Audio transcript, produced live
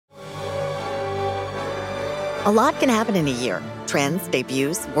A lot can happen in a year. Trends,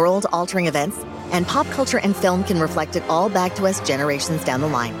 debuts, world-altering events, and pop culture and film can reflect it all back to us generations down the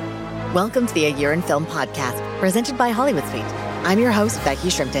line. Welcome to the A Year in Film podcast, presented by Hollywood Suite. I'm your host, Becky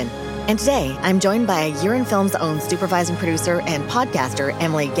Shrimpton. And today, I'm joined by A Year in Film's own supervising producer and podcaster,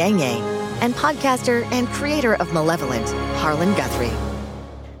 Emily Gagne, and podcaster and creator of Malevolent, Harlan Guthrie.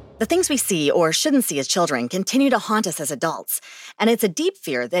 The things we see or shouldn't see as children continue to haunt us as adults, and it's a deep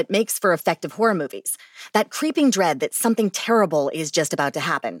fear that makes for effective horror movies. That creeping dread that something terrible is just about to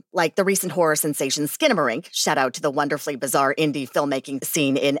happen, like the recent horror sensation Skinamarink, shout out to the wonderfully bizarre indie filmmaking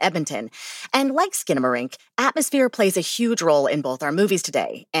scene in Edmonton. And like Skinamarink, atmosphere plays a huge role in both our movies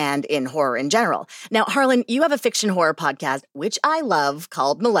today, and in horror in general. Now, Harlan, you have a fiction horror podcast, which I love,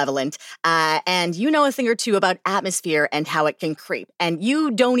 called Malevolent, and you know a thing or two about atmosphere and how it can creep, and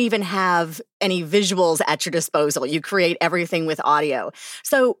you don't even have any visuals at your disposal. You create everything with audio.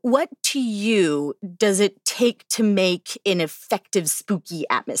 So what to you does it take to make an effective spooky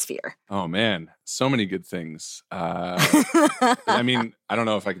atmosphere? Oh man, so many good things. I mean, I don't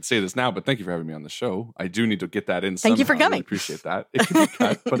know if I can say this now, but thank you for having me on the show. I do need to get that in somehow. Thank you for coming. I really appreciate that. It can be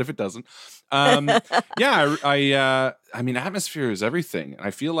cut, but if it doesn't. I mean, atmosphere is everything. And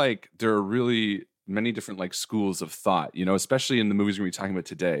I feel like there are really many different like schools of thought, you know, especially in the movies we're talking about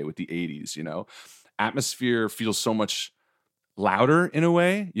today with the 80s, you know. Atmosphere feels so much louder in a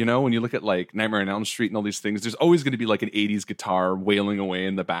way, you know, when you look at like Nightmare on Elm Street and all these things, there's always going to be like an 80s guitar wailing away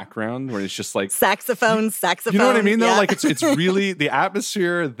in the background where it's just like saxophone. You know what I mean though? Yeah. Like it's really the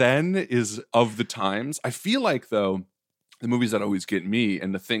atmosphere then is of the times. I feel like though the movies that always get me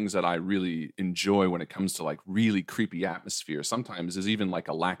and the things that I really enjoy when it comes to like really creepy atmosphere sometimes is even like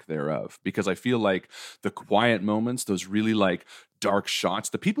a lack thereof, because I feel like the quiet moments, those really like dark shots,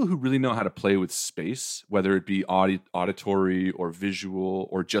 the people who really know how to play with space, whether it be auditory or visual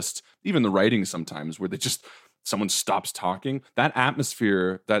or just even the writing sometimes where someone stops talking, that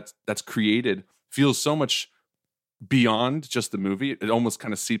atmosphere that's created feels so much beyond just the movie. It almost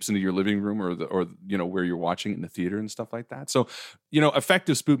kind of seeps into your living room or you know where you're watching it in the theater and stuff like that. So, you know,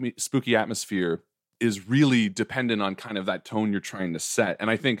 effective spooky atmosphere is really dependent on kind of that tone you're trying to set.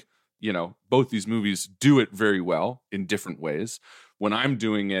 And I think, you know, both these movies do it very well in different ways. When I'm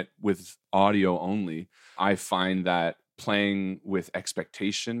doing it with audio only, I find that playing with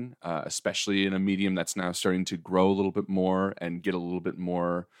expectation, especially in a medium that's now starting to grow a little bit more and get a little bit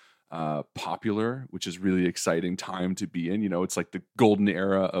more popular, which is really exciting time to be in. You know, it's like the golden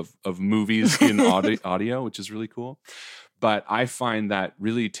era of movies in audio, which is really cool. But I find that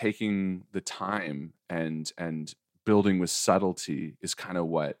really taking the time and building with subtlety is kind of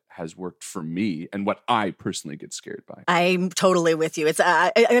what has worked for me and what I personally get scared by. I'm totally with you. It's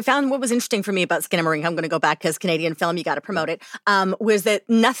I found what was interesting for me about Skinamarink, I'm going to go back because Canadian film, you got to promote it, was that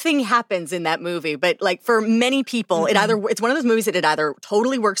nothing happens in that movie. But like for many people, it's one of those movies that it either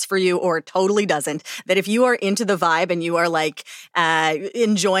totally works for you or it totally doesn't. That if you are into the vibe and you are like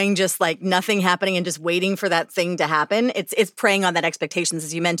enjoying just like nothing happening and just waiting for that thing to happen, it's preying on that expectations,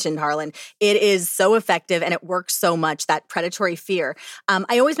 as you mentioned, Harlan. It is so effective and it works so much, that predatory fear.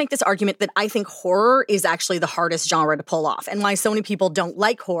 I always make this argument that I think horror is actually the hardest genre to pull off. And why so many people don't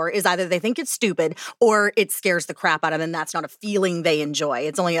like horror is either they think it's stupid or it scares the crap out of them. And that's not a feeling they enjoy.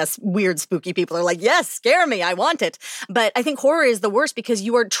 It's only us weird, spooky people are like, yes, scare me, I want it. But I think horror is the worst because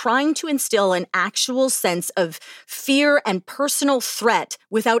you are trying to instill an actual sense of fear and personal threat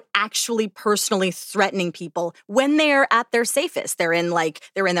without actually personally threatening people when they are at their safest. They're in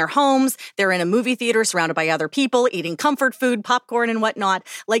their homes, they're in a movie theater surrounded by other people, eating comfort food, popcorn and whatnot.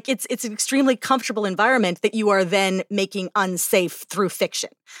 Like it's an extremely comfortable environment that you are then making unsafe through fiction.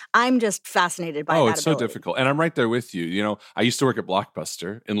 I'm just fascinated by that. Oh, it's so difficult. And I'm right there with you. You know, I used to work at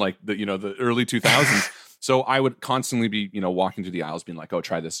Blockbuster in like the early 2000s. So I would constantly be, you know, walking through the aisles being like, oh,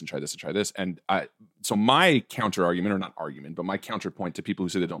 try this and try this and try this. And so my counter argument, or not argument, but my counterpoint to people who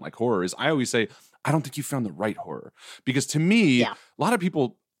say they don't like horror is I always say, I don't think you found the right horror. Because to me, a lot of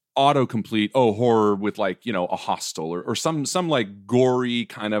people autocomplete, horror with like, you know, a Hostel or some like gory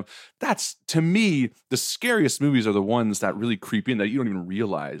kind of, that's to me, the scariest movies are the ones that really creep in that you don't even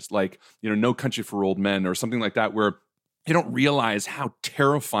realize, like, you know, No Country for Old Men or something like that, where you don't realize how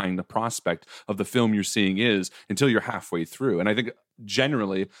terrifying the prospect of the film you're seeing is until you're halfway through. And I think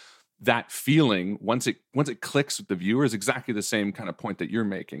generally that feeling, once it clicks with the viewer, is exactly the same kind of point that you're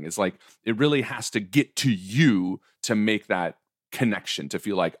making. It's like, it really has to get to you to make that connection, to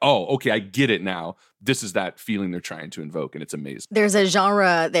feel like, oh, okay, I get it now. This is that feeling they're trying to invoke, and it's amazing. There's a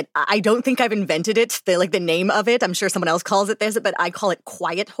genre that I don't think I've invented it, the name of it. I'm sure someone else calls it this, but I call it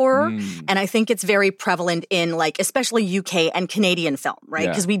quiet horror. And I think it's very prevalent in like, especially UK and Canadian film, right?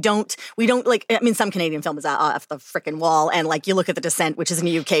 Because we don't like, I mean, some Canadian film is off the freaking wall. And like, you look at The Descent, which is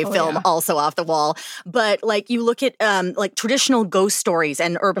a UK film, also off the wall. But like, you look at like traditional ghost stories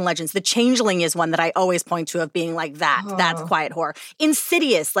and urban legends. The Changeling is one that I always point to of being like that's quiet horror.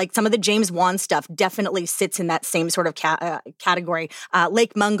 Insidious, like some of the James Wan stuff, definitely sits in that same sort of category.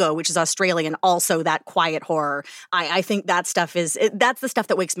 Lake Mungo, which is Australian, also that quiet horror. I think that stuff that's the stuff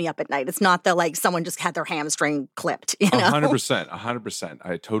that wakes me up at night. It's not the like someone just had their hamstring clipped. 100%.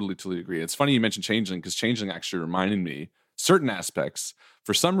 I totally agree. It's funny you mentioned Changeling, because Changeling actually reminded me certain aspects,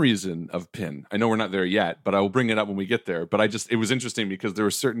 for some reason, of Pin. I know we're not there yet, but I will bring it up when we get there. But it was interesting because there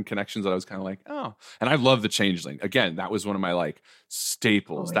were certain connections that I was kind of like, oh. And I love The Changeling. Again, that was one of my like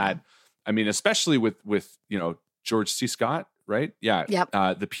staples. I mean, especially with George C. Scott, right? Yeah. Yep.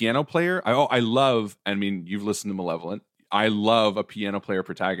 The piano player. I love, I mean, you've listened to Malevolent. I love a piano player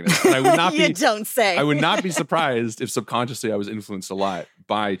protagonist. And I would not you don't say. I would not be surprised if subconsciously I was influenced a lot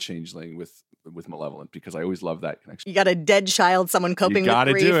by Changeling with Malevolent, because I always love that connection. You got a dead child, someone coping with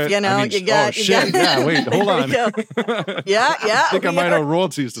grief. Do it. You know, I mean, yeah, wait, hold on. Yeah. I think I might owe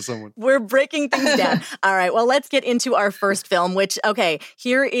royalties to someone. We're breaking things down. All right, well, let's get into our first film, which, okay,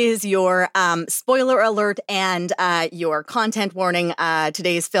 here is your spoiler alert and your content warning.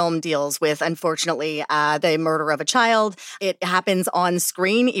 Today's film deals with, unfortunately, the murder of a child. It happens on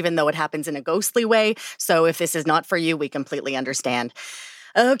screen, even though it happens in a ghostly way. So if this is not for you, we completely understand.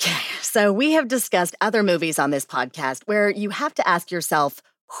 Okay, so we have discussed other movies on this podcast where you have to ask yourself,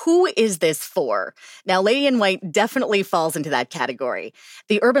 who is this for? Now, Lady in White definitely falls into that category.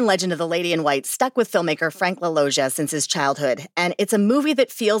 The urban legend of the Lady in White stuck with filmmaker Frank LaLoggia since his childhood, and it's a movie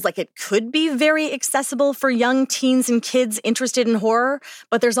that feels like it could be very accessible for young teens and kids interested in horror,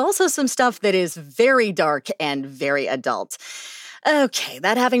 but there's also some stuff that is very dark and very adult. Okay,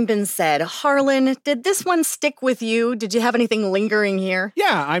 that having been said, Harlan, did this one stick with you? Did you have anything lingering here?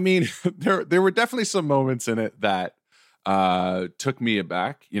 Yeah, I mean, there were definitely some moments in it that took me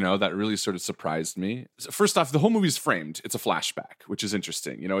aback, that really sort of surprised me. First off, the whole movie's framed. It's a flashback, which is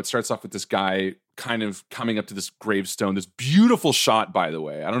interesting. It starts off with this guy kind of coming up to this gravestone, this beautiful shot, by the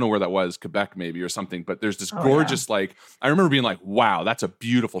way. I don't know where that was, Quebec maybe or something, but there's this gorgeous, like, I remember being like, wow, that's a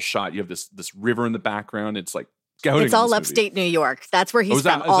beautiful shot. You have this river in the background. It's like, it's all upstate New York. That's where he's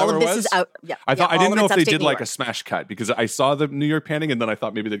from. All of this is out. Yeah, I didn't know if they did like a smash cut, because I saw the New York painting and then I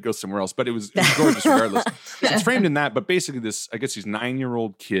thought maybe they'd go somewhere else. But it was gorgeous regardless. So it's framed in that. But basically, this, I guess he's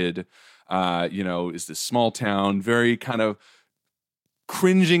 9-year-old kid. Is this small town, very kind of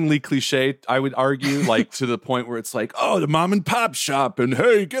cringingly cliche, I would argue, like to the point where it's like, oh, the mom and pop shop, and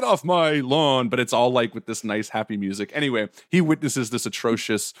hey, get off my lawn. But it's all like with this nice happy music. Anyway, he witnesses this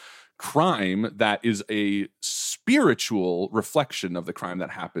atrocious crime that is a spiritual reflection of the crime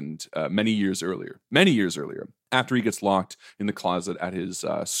that happened many years earlier, after he gets locked in the closet at his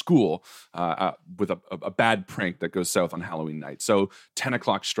school with a bad prank that goes south on Halloween night. So 10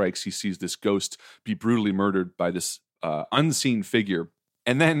 o'clock strikes, he sees this ghost be brutally murdered by this unseen figure.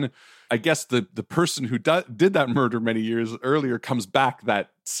 And then I guess the person who did that murder many years earlier comes back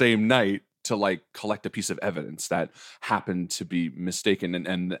that same night to like collect a piece of evidence that happened to be mistaken,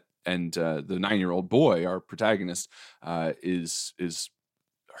 and the 9-year-old boy, our protagonist, is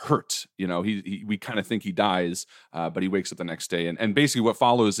hurt. We kind of think he dies, but he wakes up the next day. And basically what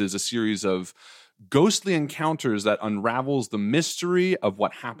follows is a series of ghostly encounters that unravels the mystery of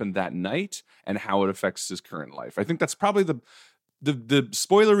what happened that night and how it affects his current life. I think that's probably the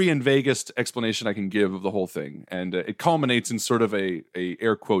spoilery and vaguest explanation I can give of the whole thing. And it culminates in sort of a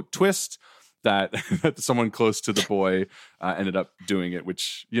air quote twist that someone close to the boy ended up doing it,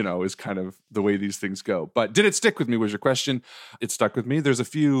 which, is kind of the way these things go. But did it stick with me was your question. It stuck with me. There's a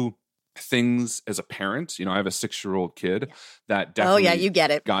few things as a parent, I have a 6-year-old kid that definitely you get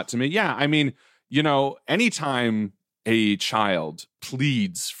it. Got to me. Yeah, I mean, anytime a child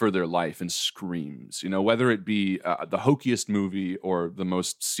pleads for their life and screams, whether it be the hokiest movie or the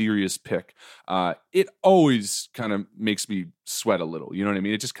most serious pick, it always kind of makes me sweat a little. You know what I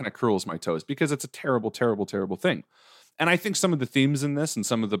mean? It just kind of curls my toes because it's a terrible, terrible, terrible thing. And I think some of the themes in this and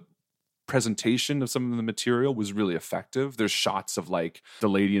some of the presentation of some of the material was really effective. There's shots of like the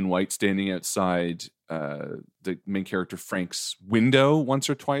Lady in White standing outside the main character Frank's window once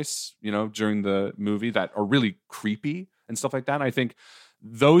or twice, during the movie that are really creepy and stuff like that. And I think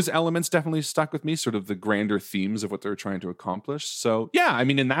those elements definitely stuck with me, sort of the grander themes of what they're trying to accomplish. So yeah, I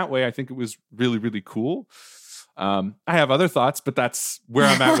mean, in that way, I think it was really, really cool. I have other thoughts, but that's where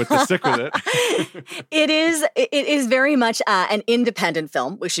I'm at with the stick with it. It is very much an independent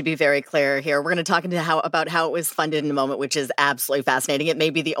film. We should be very clear here. We're going to talk about how it was funded in a moment, which is absolutely fascinating. It may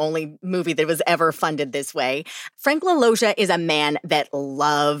be the only movie that was ever funded this way. Frank LaLoggia is a man that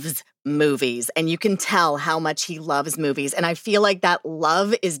loves movies, and you can tell how much he loves movies. And I feel like that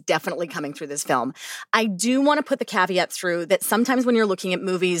love is definitely coming through this film. I do want to put the caveat through that sometimes when you're looking at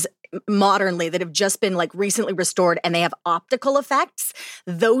movies modernly that have just been like recently restored and they have optical effects,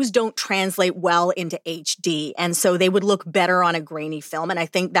 those don't translate well into HD. And so they would look better on a grainy film. And I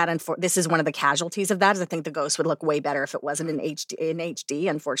think that this is one of the casualties of that, is I think the Ghost would look way better if it wasn't in HD,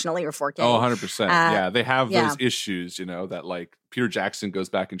 unfortunately, or 4K. Oh, 100%. Yeah, they have those issues, that like Peter Jackson goes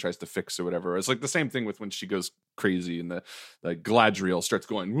back and tries to fix or whatever. It's like the same thing with when she goes crazy and the like Galadriel starts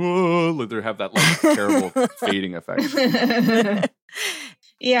going, whoa, they have that like terrible fading effect.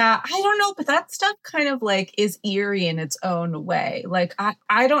 Yeah, I don't know, but that stuff kind of like is eerie in its own way. Like,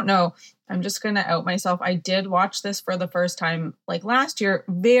 I don't know. I'm just going to out myself. I did watch this for the first time like last year,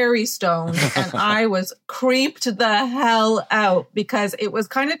 very stoned, and I was creeped the hell out because it was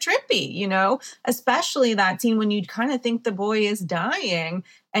kind of trippy, especially that scene when you kind of think the boy is dying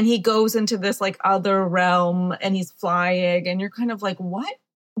and he goes into this like other realm and he's flying and you're kind of like,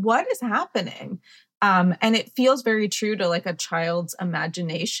 what is happening? And it feels very true to like a child's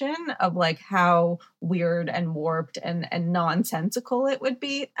imagination of like how weird and warped and nonsensical it would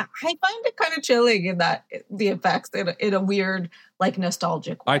be. I find it kind of chilling in that the effects in a weird, like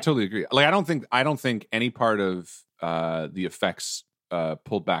nostalgic way. I totally agree. Like, I don't think any part of the effects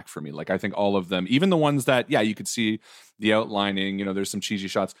pulled back for me. Like, I think all of them, even the ones that, you could see the outlining, there's some cheesy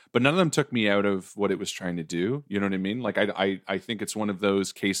shots, but none of them took me out of what it was trying to do. You know what I mean? Like, I think it's one of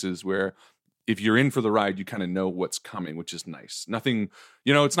those cases where if you're in for the ride, you kind of know what's coming, which is nice. Nothing,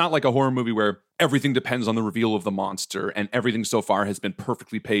 it's not like a horror movie where everything depends on the reveal of the monster and everything so far has been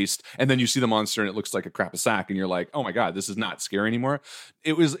perfectly paced. And then you see the monster and it looks like a crap of sack and you're like, oh my God, this is not scary anymore.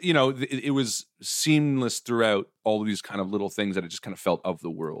 It was, it was seamless throughout all of these kind of little things that it just kind of felt of the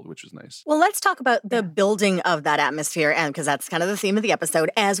world, which was nice. Well, let's talk about the building of that atmosphere, and because that's kind of the theme of the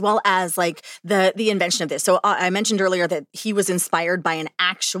episode, as well as like the invention of this. So I mentioned earlier that he was inspired by an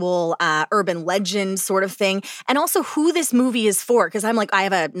actual urban legend sort of thing, and also who this movie is for. Because I'm like, I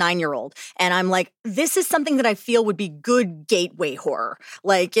have a 9-year-old, and I'm like, this is something that I feel would be good gateway horror.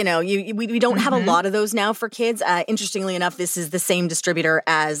 Like, we don't have a lot of those now for kids. Interestingly enough, this is the same distributor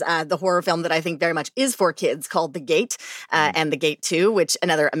as the horror film that I think very much is for kids called The Gate, and The Gate 2, which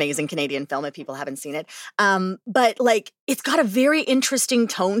another amazing Canadian film if people haven't seen it. But like, it's got a very interesting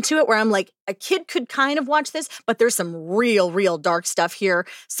tone to it where I'm like, a kid could kind of watch this, but there's some real dark stuff here.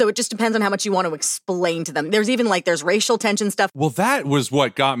 So it just depends on how much you want to explain to them. There's even like, there's racial tension stuff. Well, that was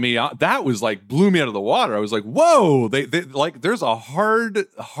what got me out. That was like, blew me out of the water. I was like, whoa, they like, there's a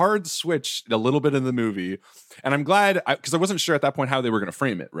hard switch a little bit in the movie. And I'm glad, because I wasn't sure at that point how they were going to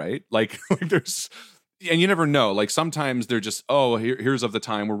frame it, right? Like there's... And you never know. Like sometimes they're just, here's of the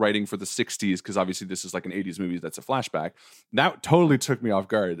time we're writing for the 60s, because obviously this is like an 80s movie that's a flashback. That totally took me off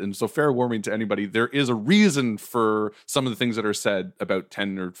guard. And so fair warning to anybody, there is a reason for some of the things that are said about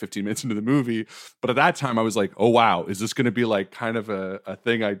 10 or 15 minutes into the movie. But at that time I was like, oh wow, is this going to be like kind of a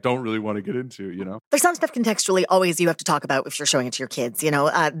thing I don't really want to get into, There's some stuff contextually always you have to talk about if you're showing it to your kids,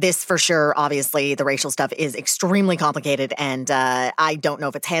 this for sure, obviously the racial stuff is extremely complicated, and I don't know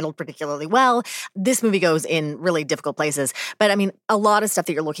if it's handled particularly well. This movie goes in really difficult places. But I mean, a lot of stuff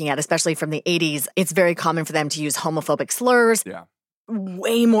that you're looking at, especially from the 80s, it's very common for them to use homophobic slurs. Yeah.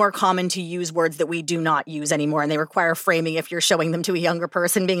 Way more common to use words that we do not use anymore. And they require framing if you're showing them to a younger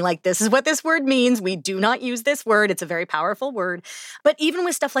person, being like, this is what this word means. We do not use this word. It's a very powerful word. But even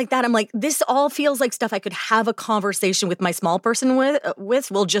with stuff like that, I'm like, this all feels like stuff I could have a conversation with my small person with.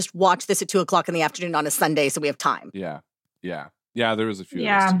 We'll just watch this at 2:00 in the afternoon on a Sunday so we have time. Yeah. There was a few.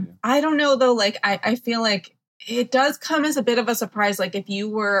 Yeah, I don't know though. Like, I feel like it does come as a bit of a surprise. Like, if you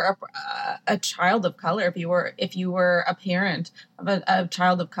were a child of color, if you were a parent of a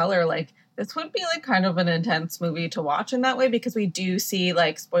child of color, like this would be like kind of an intense movie to watch in that way, because we do see,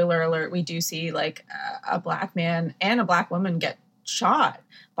 like, spoiler alert, we do see like a black man and a black woman get shot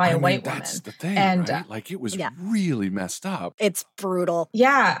by a white woman. That's the thing, and right? Like, it was really messed up. It's brutal.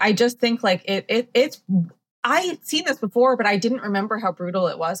 Yeah, I just think like it's. I had seen this before, but I didn't remember how brutal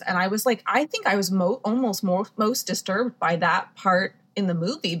it was. And I was like, I think I was most disturbed by that part in the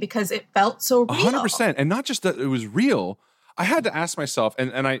movie because it felt so real. 100%. And not just that it was real. I had to ask myself,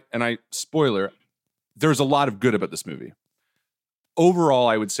 and I spoiler, there's a lot of good about this movie. Overall,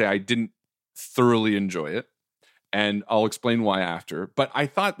 I would say I didn't thoroughly enjoy it. And I'll explain why after. But I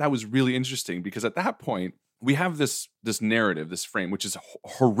thought that was really interesting because at that point, we have this narrative, this frame, which is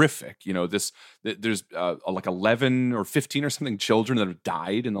horrific. You know, there's like 11 or 15 or something children that have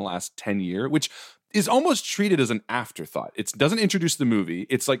died in the last 10 years, which is almost treated as an afterthought. It doesn't introduce the movie.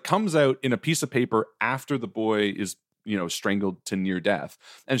 It's like comes out in a piece of paper after the boy is, you know, strangled to near death.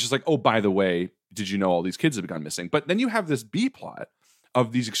 And it's just like, oh, by the way, did you know all these kids have gone missing? But then you have this B plot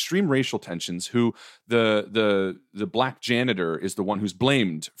of these extreme racial tensions, who the black janitor is the one who's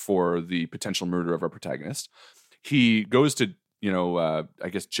blamed for the potential murder of our protagonist. He goes to, you know, I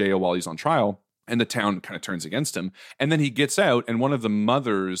guess jail while he's on trial, and the town kind of turns against him. And then he gets out, and one of the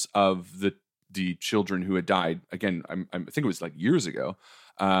mothers of the children who had died, again, I think it was like years ago,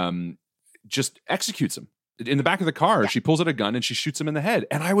 just executes him. In the back of the car, she pulls out a gun and she shoots him in the head.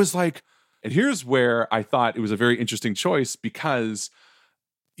 And I was like, and here's where I thought it was a very interesting choice, because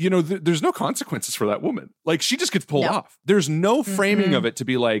you know, there's no consequences for that woman. Like, she just gets pulled off. There's no framing of it to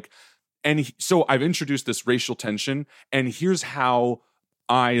be like, so I've introduced this racial tension, and here's how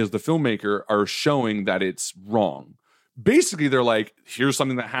I, as the filmmaker, are showing that it's wrong. Basically, they're like, here's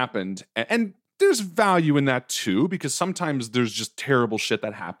something that happened. And there's value in that too, because sometimes there's just terrible shit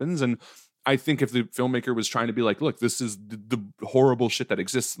that happens. And I think if the filmmaker was trying to be like, look, this is the horrible shit that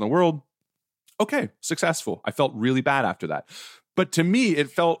exists in the world, okay, successful. I felt really bad after that. But to me,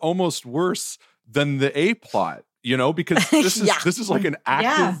 it felt almost worse than the A plot, you know, because this is like an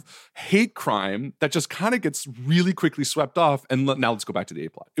active hate crime that just kind of gets really quickly swept off. And now let's go back to the A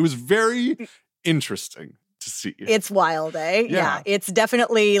plot. It was very interesting to see. It's wild, eh? Yeah. It's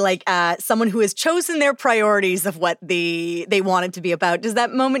definitely like someone who has chosen their priorities of what they want it to be about. Does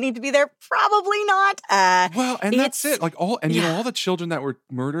that moment need to be there? Probably not. Well, and that's it. Like you know, all the children that were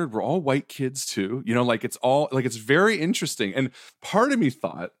murdered were all white kids too. You know, like it's very interesting. And part of me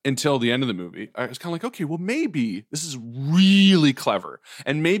thought until the end of the movie, I was kind of like, okay, well, maybe this is really clever.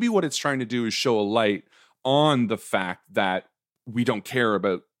 And maybe what it's trying to do is show a light on the fact that we don't care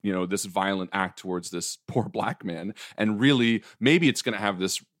about, you know, this violent act towards this poor black man. And really, maybe it's going to have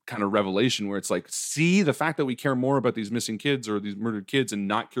this kind of revelation where it's like, see, the fact that we care more about these missing kids or these murdered kids and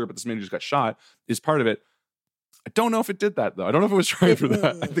not care about this man who just got shot is part of it. I don't know if it did that, though. I don't know if it was trying for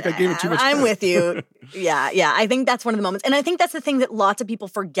that. I think I gave it too much credit. I'm with you. Yeah. I think that's one of the moments. And I think that's the thing that lots of people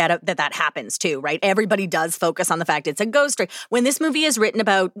forget that happens too, right? Everybody does focus on the fact it's a ghost story. When this movie is written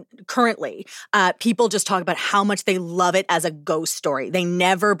about currently, people just talk about how much they love it as a ghost story. They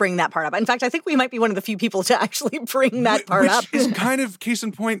never bring that part up. In fact, I think we might be one of the few people to actually bring that part up. Which is kind of case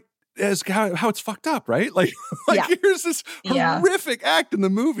in point as how it's fucked up, right? Like here's this horrific act in the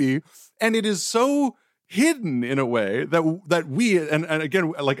movie, and it is so hidden in a way that we and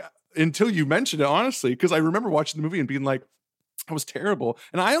again, like, until you mentioned it, honestly, because I remember watching the movie and being like, that was terrible,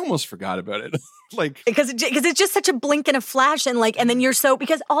 and I almost forgot about it. Like, because it's just such a blink and a flash, and then you're so,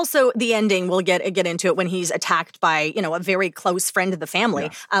 because also the ending, we'll get into it, when he's attacked by, you know, a very close friend of the family,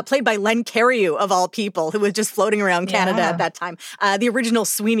 played by Len Cariou of all people, who was just floating around Canada at that time, the original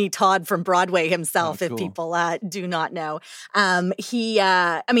Sweeney Todd from Broadway himself, if people do not know.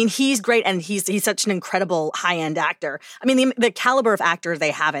 He's great, and he's such an incredible high-end actor. I mean, the caliber of actor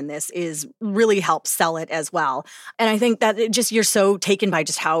they have in this is really helps sell it as well. And I think that you're so taken by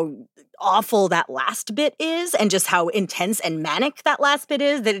just how awful that last bit is, and just how intense and manic that last bit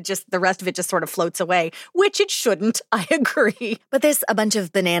is, that the rest of it just sort of floats away, which it shouldn't. I agree. But a bunch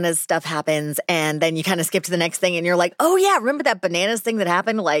of bananas stuff happens, and then you kind of skip to the next thing, and you're like, oh yeah, remember that bananas thing that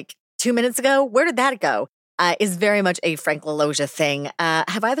happened like 2 minutes ago? Where did that go? Is very much a Frank LaLoggia thing.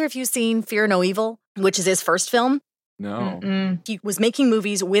 Have either of you seen Fear No Evil, which is his first film? No. Mm-mm. He was making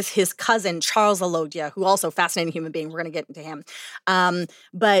movies with his cousin, Charles LaLoggia, who also a fascinating human being. We're going to get into him.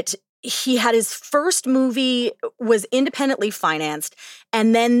 But he had his first movie, was independently financed,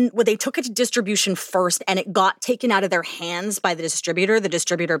 and then they took it to distribution first, and it got taken out of their hands by the distributor. The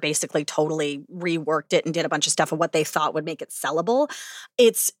distributor basically totally reworked it and did a bunch of stuff of what they thought would make it sellable.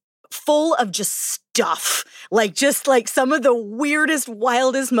 It's full of just stuff, just some of the weirdest,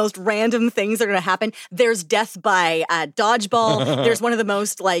 wildest, most random things that are going to happen. There's death by dodgeball. There's one of the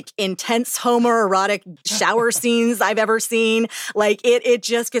most intense homoerotic shower scenes I've ever seen. It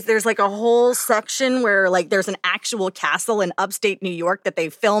just gets, there's a whole section where there's an actual castle in upstate New York that they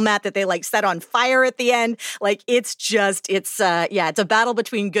film at, that they set on fire at the end. It's a battle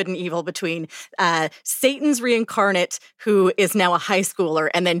between good and evil, between Satan's reincarnate, who is now a high schooler,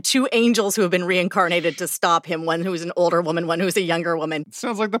 and then two angels who have been reincarnated reincarnated to stop him. One who's an older woman, one who's a younger woman.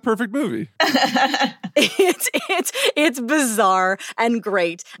 Sounds like the perfect movie. It's bizarre and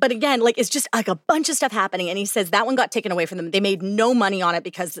great. But again, like, it's just like a bunch of stuff happening. And he says that one got taken away from them. They made no money on it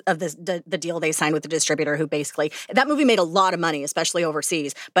because of the deal they signed with the distributor, who basically, that movie made a lot of money, especially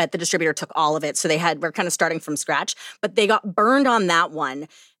overseas, but the distributor took all of it. So we're kind of starting from scratch, but they got burned on that one.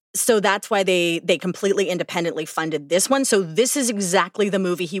 So that's why they completely independently funded this one. So this is exactly the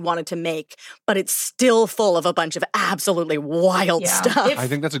movie he wanted to make, but it's still full of a bunch of absolutely wild stuff. I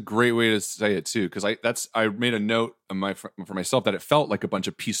think that's a great way to say it too, because I made a note for myself that it felt like a bunch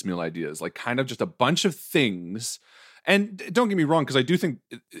of piecemeal ideas, like kind of just a bunch of things. And don't get me wrong, because I do think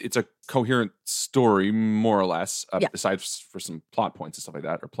it's a coherent story, more or less, aside for some plot points and stuff like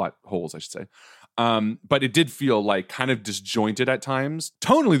that, or plot holes, I should say. But it did feel like kind of disjointed at times.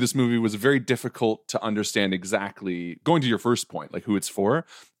 Tonally, this movie was very difficult to understand exactly, going to your first point, like who it's for.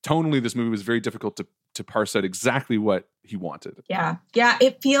 Tonally, this movie was very difficult to parse out exactly what he wanted. Yeah. Yeah,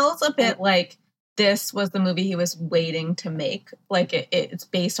 it feels a bit like this was the movie he was waiting to make. Like it's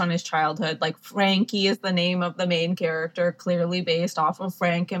based on his childhood. Like Frankie is the name of the main character, clearly based off of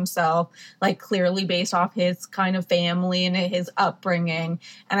Frank himself, like clearly based off his kind of family and his upbringing.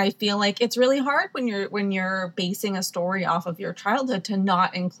 And I feel like it's really hard when you're basing a story off of your childhood to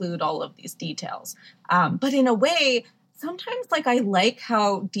not include all of these details. But in a way, sometimes, like, I like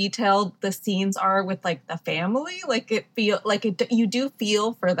how detailed the scenes are with, like, the family. Like, you do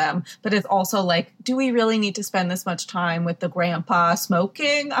feel for them, but it's also like, do we really need to spend this much time with the grandpa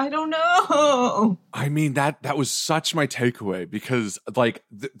smoking? I don't know. I mean, that was such my takeaway, because, like,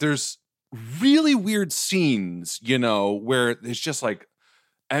 there's really weird scenes, where it's just like,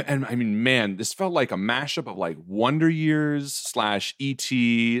 and I mean, man, this felt like a mashup of like Wonder Years /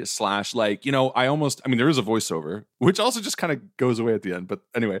 E.T. / like, there is a voiceover, which also just kind of goes away at the end. But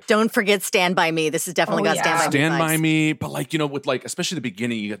anyway. Don't forget Stand By Me. This has definitely got Stand By Me. Stand By Me. But like, with like, especially the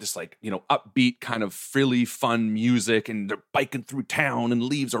beginning, you got this like, upbeat kind of frilly, fun music, and they're biking through town and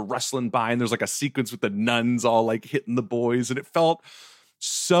leaves are rustling by. And there's like a sequence with the nuns all like hitting the boys. And it felt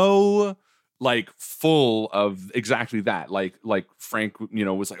so like full of exactly that. Like Frank,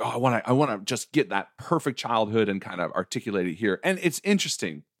 was like, oh, I want to just get that perfect childhood and kind of articulate it here. And it's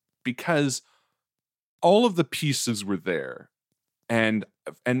interesting because all of the pieces were there, and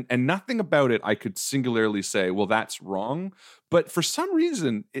nothing about it I could singularly say, well, that's wrong. But for some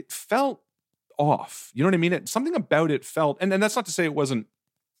reason, it felt off. You know what I mean? Something about it felt, and that's not to say it wasn't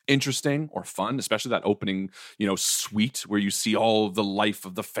interesting or fun, especially that opening, suite where you see all of the life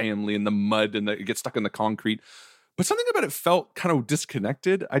of the family and the mud and it gets stuck in the concrete. But something about it felt kind of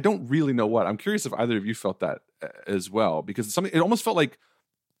disconnected. I don't really know what. I'm curious if either of you felt that as well, because it almost felt like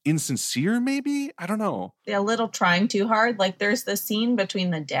insincere, maybe. I don't know. Yeah, a little trying too hard. Like there's the scene between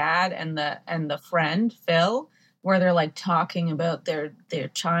the dad and the friend Phil, where they're like talking about their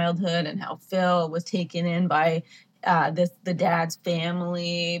childhood and how Phil was taken in by the dad's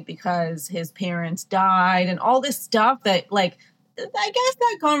family because his parents died and all this stuff that, like, I guess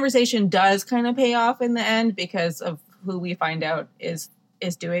that conversation does kind of pay off in the end because of who we find out is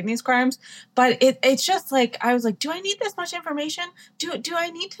doing these crimes. But it's just like, I was like, do I need this much information? Do I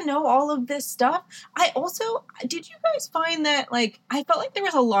need to know all of this stuff? Did you guys find that, like, I felt like there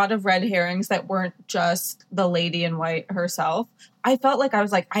was a lot of red herrings that weren't just the lady in white herself. I felt like I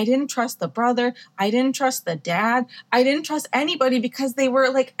was like, I didn't trust the brother. I didn't trust the dad. I didn't trust anybody because they were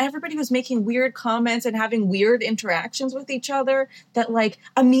like, everybody was making weird comments and having weird interactions with each other that, like,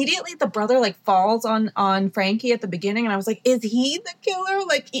 immediately the brother like falls on Frankie at the beginning. And I was like, is he the killer?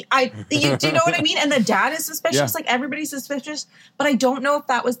 Like, do you know what I mean? And the dad is suspicious. Yeah. Like everybody's suspicious, but I don't know if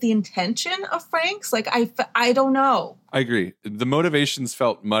that was the intention of Frank's. Like, I don't know. I agree. The motivations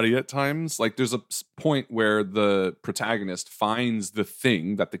felt muddy at times. Like there's a point where the protagonist finds the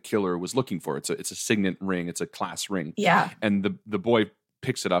thing that the killer was looking for. It's a signet ring. It's a class ring. Yeah. And the boy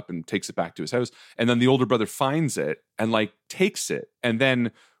picks it up and takes it back to his house. And then the older brother finds it and like takes it. And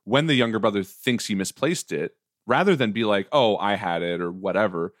then when the younger brother thinks he misplaced it, rather than be like, oh, I had it or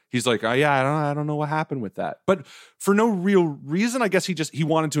whatever, he's like, oh yeah, I don't know what happened with that. But for no real reason, I guess he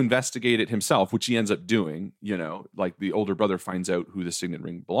wanted to investigate it himself, which he ends up doing. Like the older brother finds out who the signet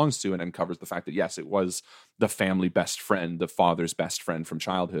ring belongs to and uncovers the fact that yes, it was the family best friend, the father's best friend from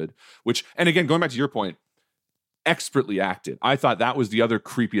childhood. Which, and again, going back to your point, expertly acted. I thought that was the other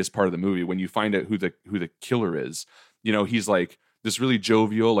creepiest part of the movie when you find out who the killer is. He's like this really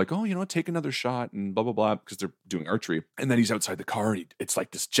jovial, like, oh, take another shot and blah, blah, blah, because they're doing archery. And then he's outside the car. And it's like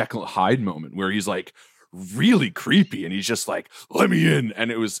this Jekyll and Hyde moment where he's like really creepy. And he's just like, let me in.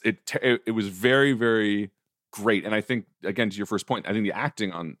 And it was very, very great. And I think, again, to your first point, I think the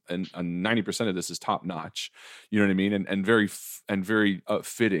acting on 90% of this is top notch. You know what I mean? And very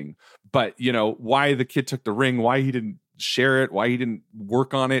fitting. But, you know, why the kid took the ring, why he didn't share it, why he didn't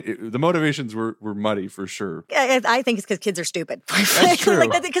work on it, the motivations were muddy for sure. I think it's because kids are stupid. That's true.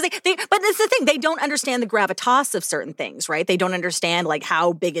 But it's the thing, they don't understand the gravitas of certain things, right? They don't understand like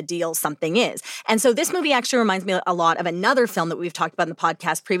how big a deal something is. And so this movie actually reminds me a lot of another film that we've talked about in the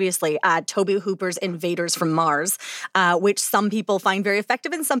podcast previously, Tobe Hooper's Invaders from Mars, which some people find very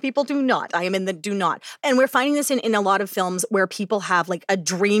effective and some people do not. I am in the do not. And we're finding this in a lot of films where people have like a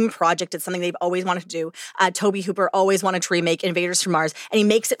dream project. It's something they've always wanted to do. Tobe Hooper always wanted to remake Invaders from Mars, and he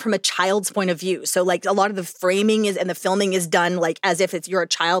makes it from a child's point of view. So like a lot of the framing and the filming is done like as if you're a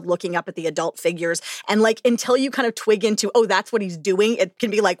child looking up at the adult figures. And like until you kind of twig into, oh, that's what he's doing, it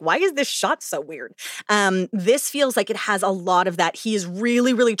can be like, why is this shot so weird? This feels like it has a lot of that. He is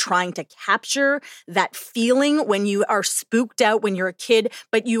really, really trying to capture that feeling when you are spooked out when you're a kid,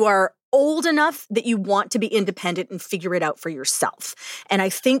 but you are old enough that you want to be independent and figure it out for yourself. And I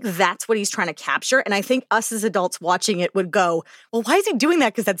think that's what he's trying to capture. And I think us as adults watching it would go, well, why is he doing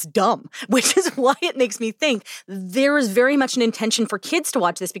that? Because that's dumb, which is why it makes me think there is very much an intention for kids to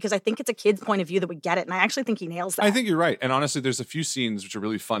watch this, because I think it's a kid's point of view that would get it. And I actually think he nails that. I think you're right. And honestly, there's a few scenes which are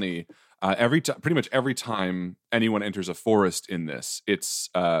really funny. Pretty much every time anyone enters a forest in this, it's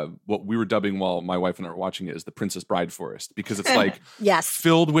what we were dubbing while my wife and I were watching it is the Princess Bride forest, because it's like yes,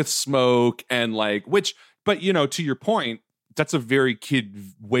 filled with smoke and like but you know, to your point, that's a very kid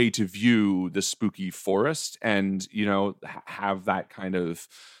way to view the spooky forest, and you know, have that kind of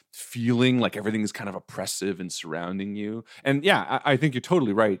feeling like everything is kind of oppressive and surrounding you. And yeah, I think you're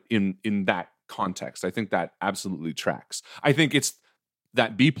totally right in that context. I think that absolutely tracks. I think it's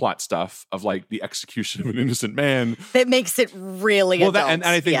that B-plot stuff of like the execution of an innocent man that makes it really adult. And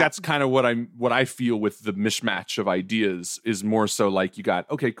I think that's kind of what I feel with the mishmash of ideas is more so like you got,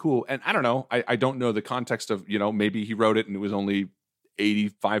 okay, cool. And I don't know, I don't know the context of, you know, maybe he wrote it and it was only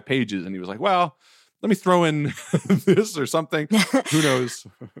 85 pages and he was like, well, let me throw in this or something. Who knows?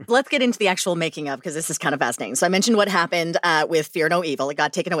 Let's get into the actual making of, because this is kind of fascinating. So I mentioned what happened with Fear No Evil. It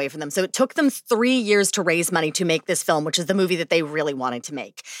got taken away from them. So it took them 3 years to raise money to make this film, which is the movie that they really wanted to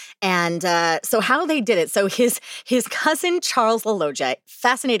make. And so how they did it. So his cousin, Charles LaLoggia,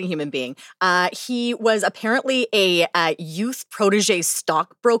 fascinating human being. He was apparently a youth protege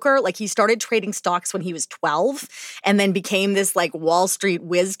stockbroker. Like he started trading stocks when he was 12 and then became this like Wall Street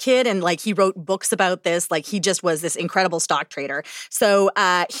whiz kid. And like he wrote books about this. Like he just was this incredible stock trader. So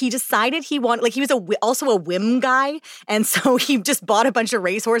he decided he wanted, like he was also a whim guy. And so he just bought a bunch of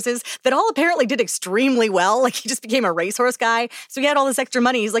racehorses that all apparently did extremely well. Like he just became a racehorse guy. So he had all this extra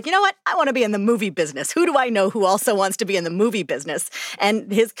money. He's like, you know what? I want to be in the movie business. Who do I know who also wants to be in the movie business? And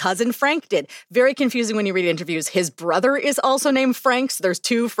his cousin Frank did. Very confusing when you read interviews. His brother is also named Frank. So there's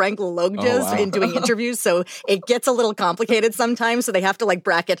two Frank LaLoggias in doing interviews. So it gets a little complicated sometimes. So they have to like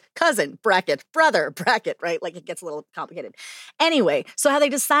bracket cousin, bracket brother, bracket, right? Like it gets a little complicated. Anyway, so how they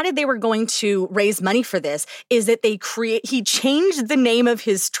decided they were going to raise money for this is that he changed the name of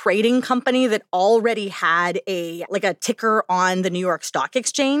his trading company that already had a ticker on the New York Stock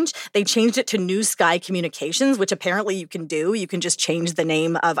Exchange. They changed it to New Sky Communications, which apparently you can do. You can just change the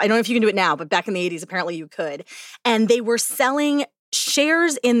name of, I don't know if you can do it now, but back in the 80s, apparently you could. And they were selling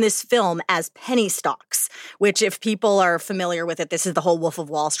shares in this film as penny stocks, which if people are familiar with it, this is the whole Wolf of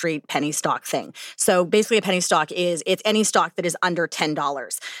Wall Street penny stock thing. So basically a penny stock it's any stock that is under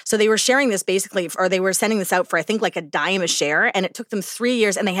 $10. So they were sharing this basically, or they were sending this out for I think like $0.10 a share. And it took them 3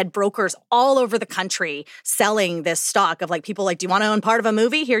 years and they had brokers all over the country selling this stock of like people like, do you want to own part of a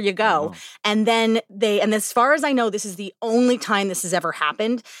movie? Here you go. Oh. And then and as far as I know, this is the only time this has ever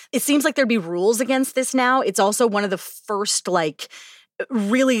happened. It seems like there'd be rules against this now. It's also one of the first like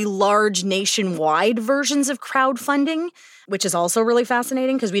really large nationwide versions of crowdfunding, which is also really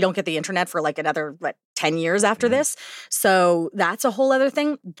fascinating because we don't get the internet for like another 10 years after this. So that's a whole other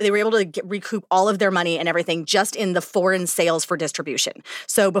thing. They were able to recoup all of their money and everything just in the foreign sales for distribution.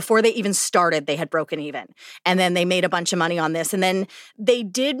 So before they even started, they had broken even. And then they made a bunch of money on this. And then they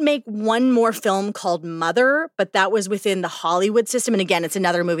did make one more film called Mother, but that was within the Hollywood system. And again, it's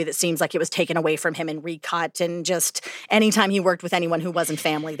another movie that seems like it was taken away from him and recut. And just anytime he worked with anyone who wasn't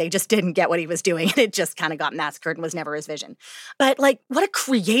family, they just didn't get what he was doing. And it just kind of got massacred and was never his vision. But like, what a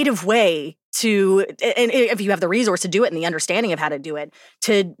creative way to, and if you have the resource to do it and the understanding of how to do it,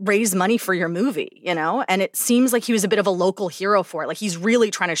 to raise money for your movie, you know? And it seems like he was a bit of a local hero for it. Like he's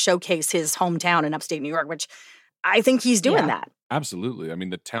really trying to showcase his hometown in upstate New York, which I think he's doing that. Absolutely. I mean,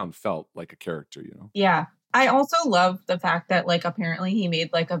 the town felt like a character, you know? Yeah. I also love the fact that, like, apparently he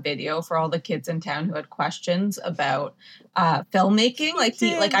made, like, a video for all the kids in town who had questions about filmmaking.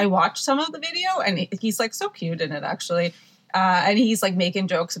 I watched some of the video, and he's, like, so cute in it, actually. And he's, like, making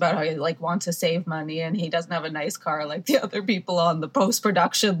jokes about how he, like, wants to save money, and he doesn't have a nice car like the other people on the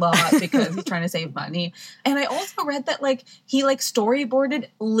post-production lot because he's trying to save money. And I also read that, like, he, like, storyboarded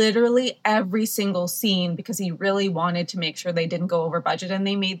literally every single scene because he really wanted to make sure they didn't go over budget, and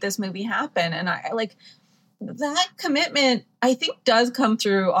they made this movie happen. And I like... that commitment, I think, does come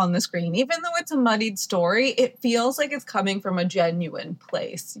through on the screen. Even though it's a muddied story, it feels like it's coming from a genuine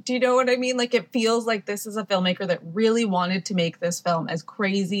place. Do you know what I mean? Like, it feels like this is a filmmaker that really wanted to make this film as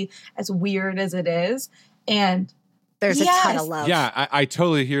crazy, as weird as it is. And there's a ton of love. Yeah, I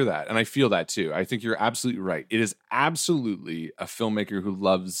totally hear that. And I feel that too. I think you're absolutely right. It is absolutely a filmmaker who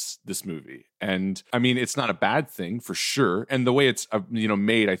loves this movie. And I mean, it's not a bad thing for sure. And the way it's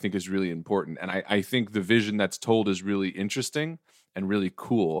made, I think, is really important. And I think the vision that's told is really interesting and really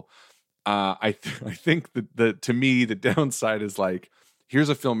cool. I think that to me, the downside is like, here's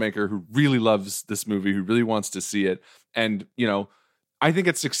a filmmaker who really loves this movie, who really wants to see it. And, I think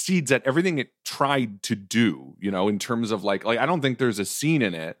it succeeds at everything it tried to do, in terms of like I don't think there's a scene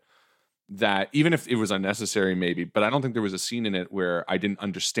in it that, even if it was unnecessary maybe, but I don't think there was a scene in it where I didn't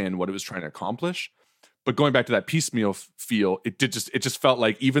understand what it was trying to accomplish. But going back to that piecemeal feel, it just felt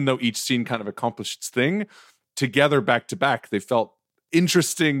like, even though each scene kind of accomplished its thing, together back to back, they felt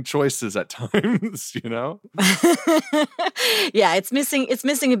interesting choices at times, Yeah, it's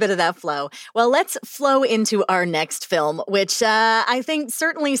missing a bit of that flow. Well, let's flow into our next film, which I think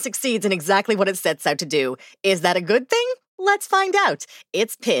certainly succeeds in exactly what it sets out to do. Is that a good thing? Let's find out.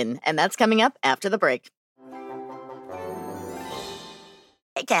 It's Pin, and that's coming up after the break.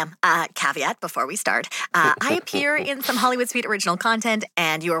 Hey, Cam, caveat before we start. I appear in some Hollywood Suite original content,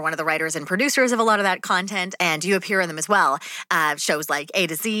 and you are one of the writers and producers of a lot of that content, and you appear in them as well. Shows like A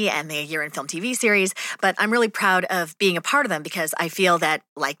to Z and the Year in Film TV series, but I'm really proud of being a part of them because I feel that,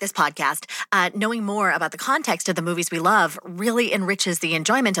 like this podcast, knowing more about the context of the movies we love really enriches the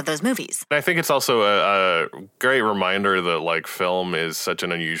enjoyment of those movies. I think it's also a great reminder that, like, film is such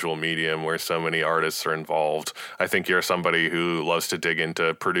an unusual medium where so many artists are involved. I think you're somebody who loves to dig into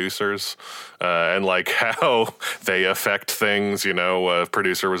producers and like how they affect things. A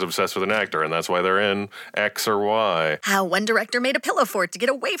producer was obsessed with an actor and that's why they're in X or Y. How one director made a pillow fort to get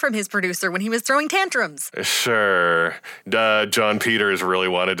away from his producer when he was throwing tantrums. Sure. John Peters really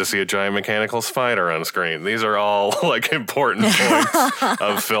wanted to see a giant mechanical spider on screen. These are all like important points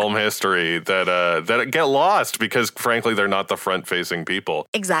of film history that get lost because, frankly, they're not the front-facing people.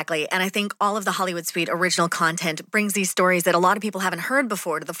 Exactly. And I think all of the Hollywood Suite original content brings these stories that a lot of people haven't heard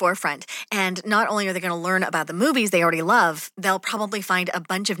before to the forefront. And not only are they going to learn about the movies they already love, they'll probably find a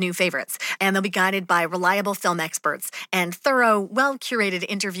bunch of new favorites. And they'll be guided by reliable film experts and thorough, well-curated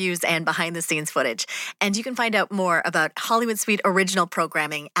interviews and behind-the-scenes footage. And you can find out more about Hollywood Suite original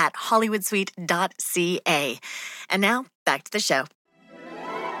programming at hollywoodsuite.ca. And now, back to the show.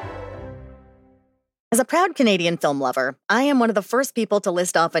 As a proud Canadian film lover, I am one of the first people to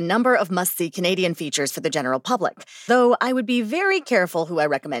list off a number of must-see Canadian features for the general public. Though I would be very careful who I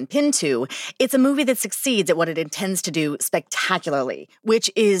recommend Pin to, it's a movie that succeeds at what it intends to do spectacularly, which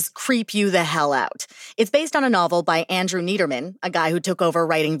is creep you the hell out. It's based on a novel by Andrew Niederman, a guy who took over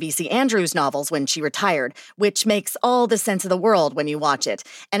writing V.C. Andrews' novels when she retired, which makes all the sense of the world when you watch it,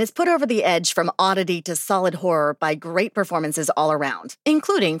 and it's put over the edge from oddity to solid horror by great performances all around,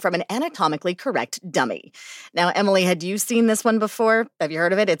 including from an anatomically correct dummy. Now, Emily, had you seen this one before? Have you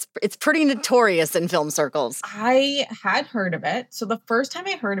heard of it? It's pretty notorious in film circles. I had heard of it. So the first time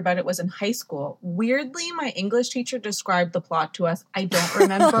I heard about it was in high school. Weirdly, my English teacher described the plot to us. I don't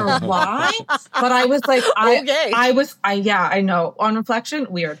remember why, but I was like, I know. On reflection,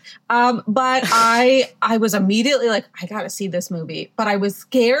 weird. But I was immediately like, I gotta see this movie. But I was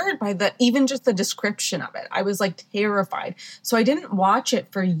scared by even just the description of it. I was like terrified. So I didn't watch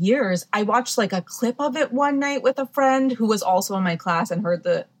it for years. I watched like a clip of it one night with a friend who was also in my class and heard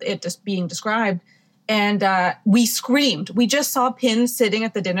it just being described. And we screamed. We just saw Pin sitting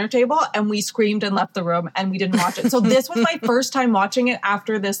at the dinner table and we screamed and left the room and we didn't watch it. So this was my first time watching it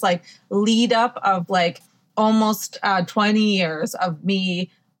after this like lead up of like almost 20 years of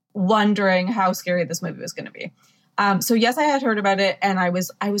me wondering how scary this movie was going to be. So yes, I had heard about it and I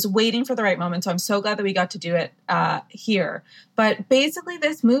was waiting for the right moment. So I'm so glad that we got to do it here. But basically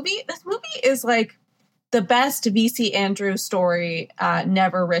this movie is like the best V.C. Andrews story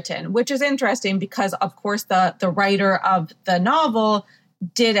never written, which is interesting because of course the writer of the novel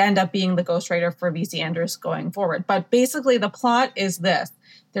did end up being the ghostwriter for V.C. Andrews going forward. But basically the plot is this.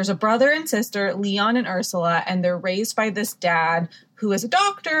 there's a brother and sister, Leon and Ursula, and they're raised by this dad who is a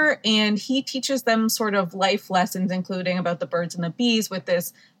doctor, and he teaches them sort of life lessons, including about the birds and the bees, with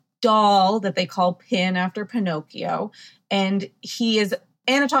this doll that they call Pin after Pinocchio. And he is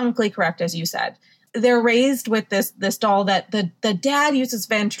anatomically correct, as you said. They're raised with this doll that the dad uses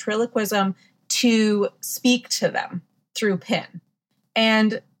ventriloquism to speak to them through Pin.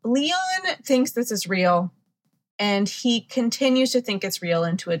 And Leon thinks this is real, and he continues to think it's real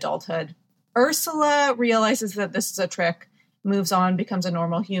into adulthood. Ursula realizes that this is a trick, moves on, becomes a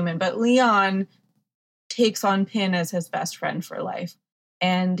normal human, but Leon takes on Pin as his best friend for life.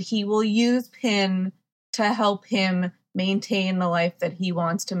 And he will use Pin to help him maintain the life that he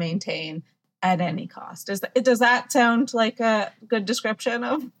wants to maintain at any cost. Does that sound like a good description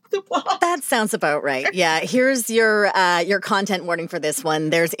of the plot? That sounds about right. Yeah. Here's your content warning for this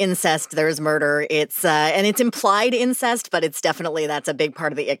one. There's incest. There's murder. It's and it's implied incest, but it's definitely, that's a big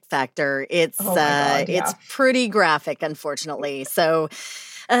part of the ick factor. It's it's pretty graphic, unfortunately. So.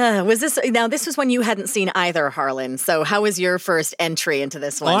 This was one you hadn't seen either, Harlan. So how was your first entry into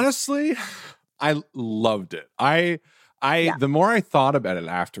this one? Honestly, I loved it. The more I thought about it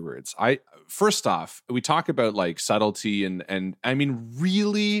afterwards, first off, we talk about like subtlety and I mean,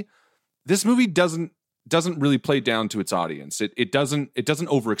 really, this movie doesn't really play down to its audience. It doesn't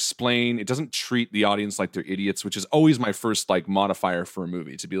over-explain. It doesn't treat the audience like they're idiots, which is always my first like modifier for a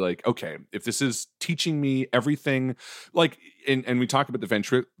movie, to be like, okay, if this is teaching me everything, like, and we talk about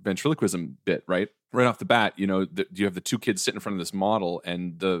the ventriloquism bit, right off the bat, you know, you have the two kids sitting in front of this model,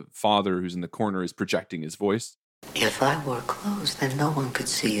 and the father who's in the corner is projecting his voice. If I wore clothes, then no one could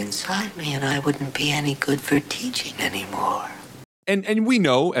see inside me, and I wouldn't be any good for teaching anymore. And we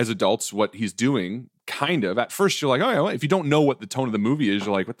know as adults what he's doing, kind of. At first, you're like, oh, yeah, well, if you don't know what the tone of the movie is,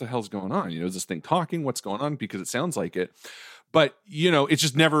 you're like, what the hell's going on? You know, is this thing talking? What's going on? Because it sounds like it. But, you know,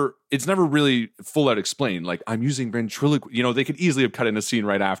 it's never really full out explained. Like, I'm using ventriloquism. You know, they could easily have cut in a scene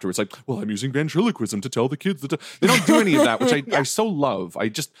right afterwards. Like, well, I'm using ventriloquism to tell the kids that they don't do any of that, which I so love. I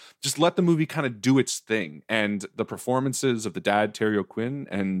just let the movie kind of do its thing. And the performances of the dad, Terry O'Quinn,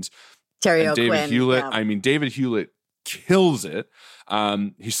 and David Hewlett. Yeah. I mean, David Hewlett kills it.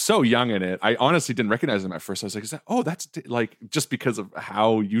 He's so young in it. I honestly didn't recognize him at first. I was like, that's like, just because of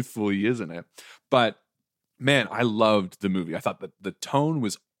how youthful he is in it. But man, I loved the movie. I thought that the tone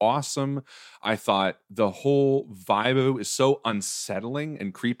was awesome. I thought the whole vibe of it is so unsettling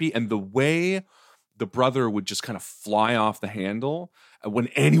and creepy. And the way the brother would just kind of fly off the handle when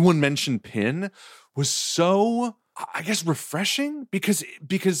anyone mentioned Pin was so, I guess, refreshing because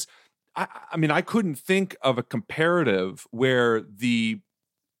I mean, I couldn't think of a comparative where the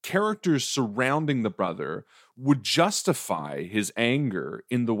characters surrounding the brother would justify his anger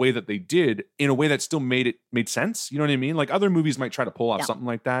in the way that they did, in a way that still made sense. You know what I mean? Like other movies might try to pull off something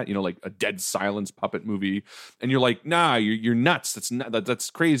like that, you know, like a Dead Silence puppet movie, and you're like, nah, you're nuts.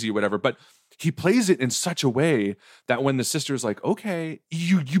 That's crazy or whatever. But he plays it in such a way that when the sister's like, okay,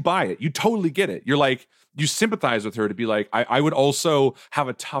 you buy it, you totally get it. You're like, you sympathize with her to be like, I would also have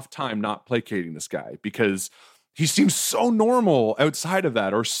a tough time not placating this guy because he seems so normal outside of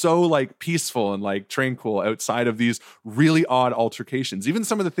that, or so like peaceful and like tranquil outside of these really odd altercations. Even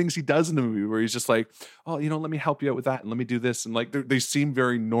some of the things he does in the movie where he's just like, oh, you know, let me help you out with that and let me do this. And like, they seem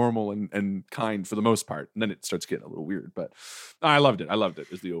very normal and kind for the most part. And then it starts getting a little weird, but I loved it. I loved it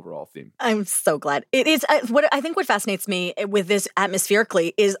as the overall theme. I'm so glad. It is what fascinates me with this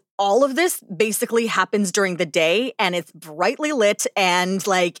atmospherically is all of this basically happens during the day and it's brightly lit and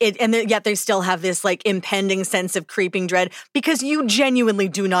like it, and yet they still have this like impending sense of creeping dread because you genuinely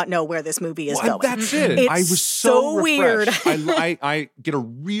do not know where this movie is going. That's it. It's I was so weird. I get a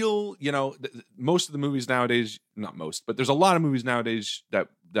real, you know, most of the movies nowadays, not most, but there's a lot of movies nowadays that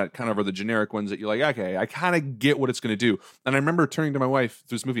kind of are the generic ones that you're like, okay, I kind of get what it's going to do. And I remember turning to my wife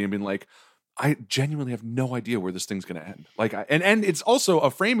through this movie and being like, I genuinely have no idea where this thing's going to end. Like, and it's also a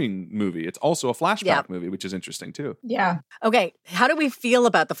framing movie. It's also a flashback movie, which is interesting too. Yeah. Okay. How do we feel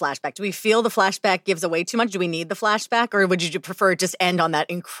about the flashback? Do we feel the flashback gives away too much? Do we need the flashback, or would you prefer just end on that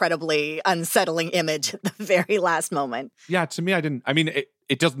incredibly unsettling image at the very last moment? Yeah. To me,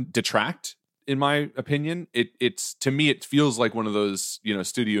 it doesn't detract. In my opinion, it's to me, it feels like one of those, you know,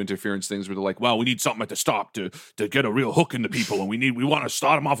 studio interference things where they're like, well, we need something at the stop to get a real hook into people, and we want to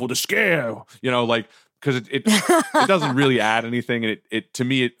start them off with a scare, you know, like, because it doesn't really add anything, and it to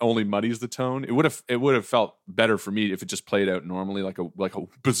me it only muddies the tone. It would have felt better for me if it just played out normally, like a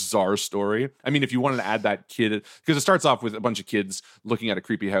bizarre story. I mean, if you wanted to add that kid, because it starts off with a bunch of kids looking at a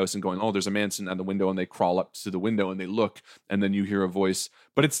creepy house and going, oh, there's a man sitting at the window, and they crawl up to the window and they look, and then you hear a voice.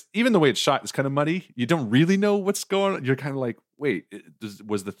 But it's even the way it's shot is kind of muddy. You don't really know what's going on. You're kind of like, wait,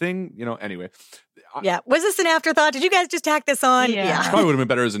 was the thing, anyway. Yeah. Was this an afterthought? Did you guys just tack this on? Yeah. Probably would have been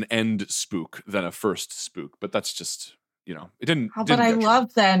better as an end spook than a first spook, but that's just, it didn't. But I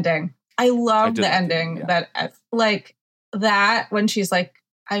loved the ending. I loved the ending that, like, that when she's like,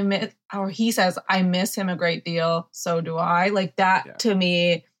 he says, I miss him a great deal. So do I. Like that to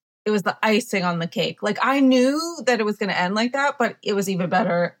me, it was the icing on the cake. Like I knew that it was going to end like that, but it was even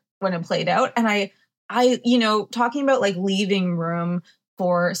better when it played out. And I, talking about like leaving room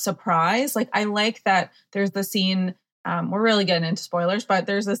for surprise, like I like that there's the scene, we're really getting into spoilers, but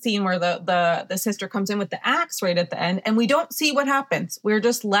there's a scene where the sister comes in with the axe right at the end and we don't see what happens. We're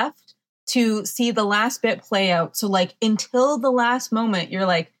just left to see the last bit play out. So like until the last moment, you're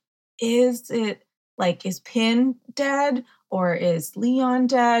like, is Pin dead or is Leon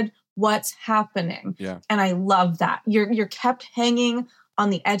dead? What's happening? Yeah. And I love that. You're kept hanging on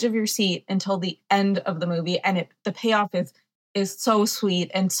the edge of your seat until the end of the movie. And the payoff is so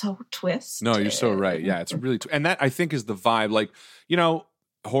sweet and so twisted. No, you're so right. Yeah, it's really, and that I think is the vibe. Like,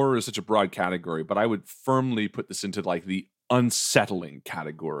 horror is such a broad category, but I would firmly put this into like the unsettling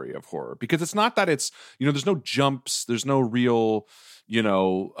category of horror, because it's not that it's, there's no jumps, there's no real,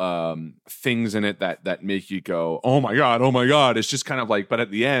 things in it that make you go, oh my God. It's just kind of like, but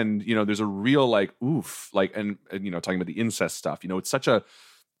at the end, there's a real like, oof, like, and talking about the incest stuff, it's such a,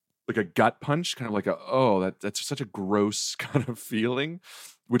 like a gut punch, kind of like that's such a gross kind of feeling,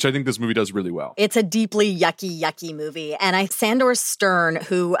 which I think this movie does really well. It's a deeply yucky movie. And Sandor Stern,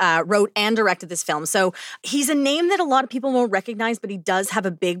 who wrote and directed this film. So he's a name that a lot of people won't recognize, but he does have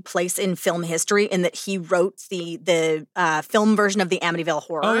a big place in film history in that he wrote the film version of the Amityville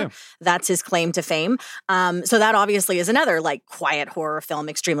Horror. Oh, yeah. That's his claim to fame. So that obviously is another like quiet horror film,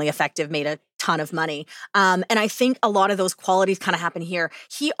 extremely effective, made a ton of money. And I think a lot of those qualities kind of happen here.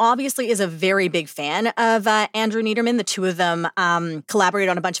 He obviously is a very big fan of Andrew Niederman. The two of them collaborated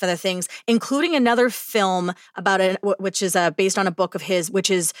on a bunch of other things, including another film about which is based on a book of his, which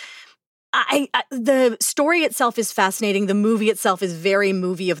is the story itself is fascinating. The movie itself is very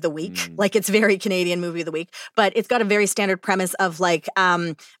movie of the week. Like it's very Canadian movie of the week, but it's got a very standard premise of like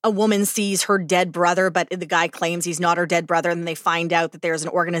a woman sees her dead brother, but the guy claims he's not her dead brother. And they find out that there's an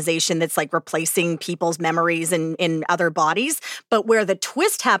organization that's like replacing people's memories in other bodies. But where the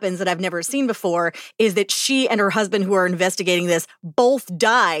twist happens that I've never seen before is that she and her husband who are investigating this both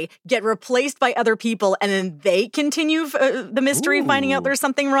die, get replaced by other people. And then they continue the mystery, finding out there's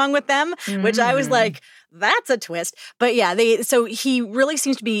something wrong with them. Which I was like, that's a twist. But yeah, so he really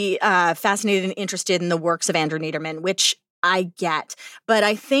seems to be fascinated and interested in the works of Andrew Niederman, which I get. But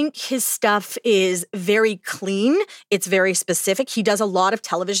I think his stuff is very clean. It's very specific. He does a lot of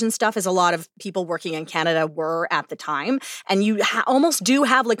television stuff, as a lot of people working in Canada were at the time. And you almost do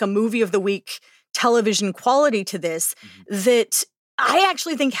have like a movie of the week television quality to this that I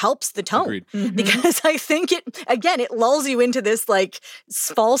actually think helps the tone. Agreed. Because I think it lulls you into this like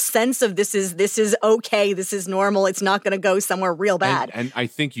false sense of this is okay, this is normal, it's not going to go somewhere real bad. And I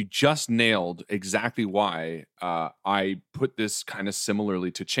think you just nailed exactly why I put this kind of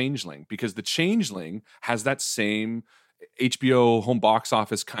similarly to Changeling, because the Changeling has that same HBO home box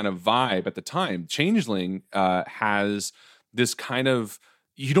office kind of vibe at the time. Changeling has this kind of,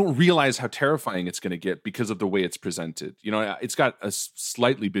 you don't realize how terrifying it's going to get because of the way it's presented. It's got a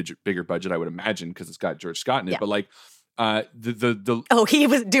slightly bigger budget, I would imagine, because it's got George Scott in it. Yeah. But like he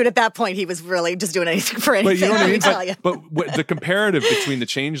was, dude, at that point he was really just doing anything for anything. But you know what I mean? Tell you. But the comparative between the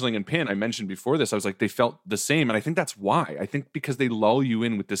Changeling and Pin, I mentioned before this, I was like, they felt the same, and I think that's why. I think because they lull you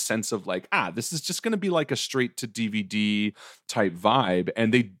in with this sense of like, this is just going to be like a straight to DVD type vibe,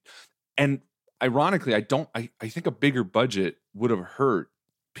 and ironically, I think a bigger budget would have hurt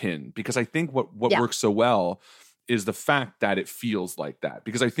Pin, because I think what works so well is the fact that it feels like that.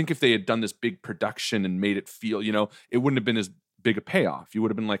 Because I think if they had done this big production and made it feel, it wouldn't have been as big a payoff. You would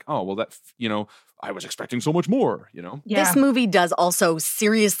have been like, oh, well, that, I was expecting so much more, Yeah. This movie does also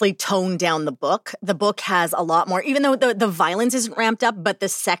seriously tone down the book. The book has a lot more, even though the violence isn't ramped up, but the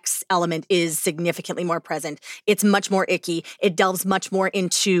sex element is significantly more present. It's much more icky. It delves much more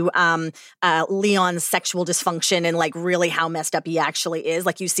into Leon's sexual dysfunction and like really how messed up he actually is.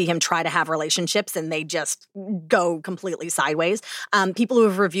 Like you see him try to have relationships and they just go completely sideways. People who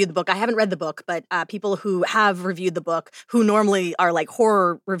have reviewed the book, I haven't read the book, but people who have reviewed the book, who normally are like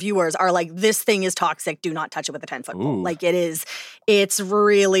horror reviewers, are like, this thing is is toxic. Do not touch it with a 10-foot pole. Ooh. Like it's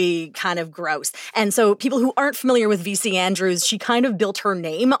really kind of gross. And so people who aren't familiar with V.C. Andrews, she kind of built her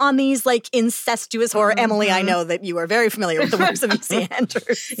name on these like incestuous horror. Emily, I know that you are very familiar with the works of V.C.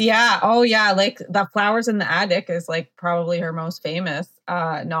 Andrews. Yeah. Oh, yeah. Like The Flowers in the Attic is like probably her most famous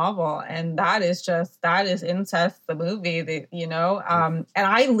novel. And that is incest, the movie, and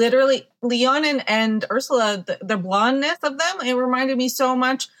I literally, Leon and Ursula, the blondness of them, it reminded me so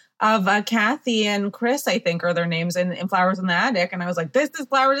much of Kathy and Chris, I think are their names in Flowers in the Attic. And I was like, this is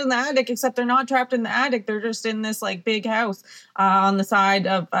Flowers in the Attic, except they're not trapped in the attic. They're just in this like big house on the side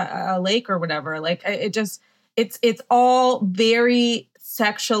of a lake or whatever. Like it's all very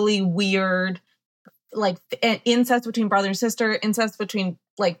sexually weird, like incest between brother and sister, incest between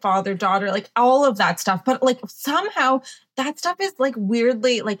like father, daughter, like all of that stuff. But like somehow that stuff is like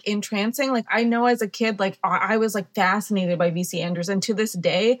weirdly like entrancing. Like I know as a kid, like I was like fascinated by V.C. Andrews. And to this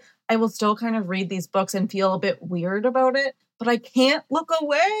day, I will still kind of read these books and feel a bit weird about it, but I can't look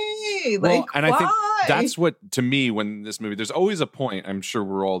away. Well, and why? I think that's what, to me, when this movie, there's always a point, I'm sure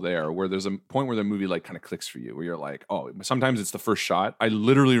we're all there, where there's a point where the movie like kind of clicks for you, where you're like, oh, sometimes it's the first shot. I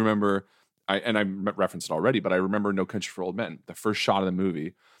literally remember, I referenced it already, but I remember No Country for Old Men, the first shot of the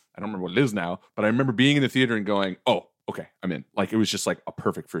movie. I don't remember what it is now, but I remember being in the theater and going, oh, okay, I'm in. Like, it was just like a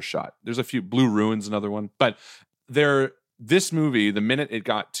perfect first shot. There's a few, Blue Ruins, another one. But this movie, the minute it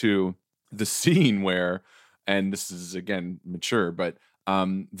got to the scene where, and this is again mature, but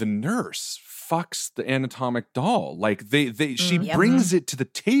the nurse fucks the anatomic doll. Like she brings it to the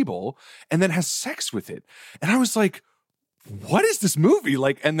table and then has sex with it. And I was like, what is this movie?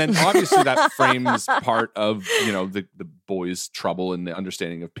 Like, and then obviously that frames part of, the boy's trouble and the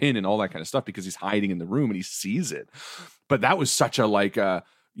understanding of Pin and all that kind of stuff, because he's hiding in the room and he sees it. But that was such a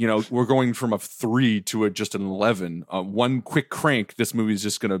we're going from a 3 to just an 11. One quick crank, this movie is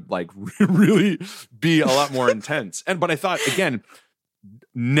just going to like really be a lot more intense. But I thought, again,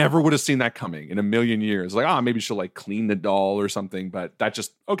 never would have seen that coming in a million years. Like, maybe she'll like clean the doll or something. But that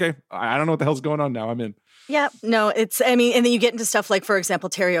just, okay, I don't know what the hell's going on now. I'm in. Yeah, no, and then you get into stuff like, for example,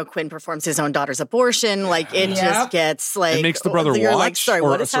 Terry O'Quinn performs his own daughter's abortion. Like, it just gets like... It makes the brother watch, like, sorry,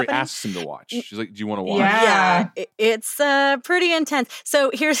 what is happening? Asks him to watch. She's like, do you want to watch? Yeah, it's pretty intense.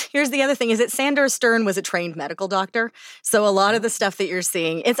 So here's the other thing, is that Sandor Stern was a trained medical doctor. So a lot of the stuff that you're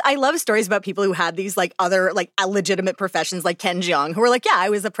seeing, I love stories about people who had these like other like legitimate professions, like Ken Jeong, who were like, yeah, I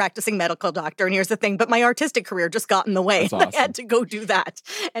was a practicing medical doctor, and here's the thing, but my artistic career just got in the way. That's awesome. I had to go do that.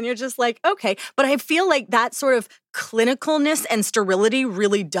 And you're just like, okay. But I feel like that sort of clinicalness and sterility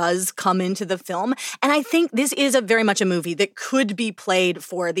really does come into the film. And I think this is very much a movie that could be played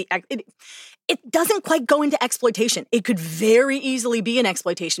for it doesn't quite go into exploitation. It could very easily be an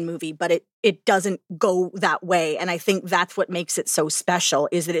exploitation movie, but it doesn't go that way. And I think that's what makes it so special,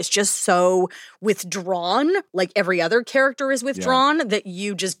 is that it's just so withdrawn, like every other character is withdrawn, that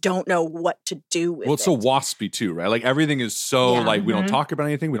you just don't know what to do with it. Well, it's so waspy too, right? Like everything is so like, we don't talk about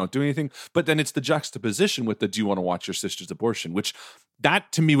anything, we don't do anything. But then it's the juxtaposition with the do you want to watch your sister's abortion, which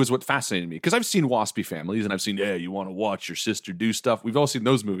that to me was what fascinated me. Because I've seen waspy families and I've seen, you want to watch your sister do stuff. We've all seen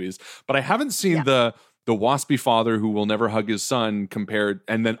those movies. But I haven't seen the waspy father who will never hug his son compared,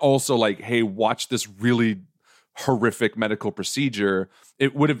 and then also like, hey, watch this really horrific medical procedure.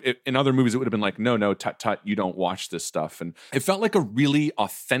 It would have, in other movies, it would have been like, no, tut, you don't watch this stuff. And it felt like a really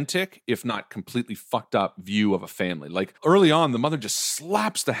authentic, if not completely fucked up view of a family. Like early on, the mother just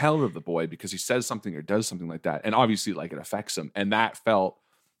slaps the hell out of the boy because he says something or does something like that. And obviously like it affects him. And that felt,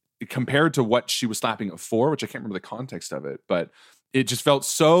 compared to what she was slapping it for, which I can't remember the context of it, but it just felt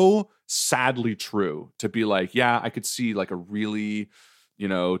so sadly true to be like, yeah, I could see like a really,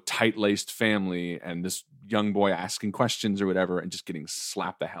 tight-laced family and this young boy asking questions or whatever and just getting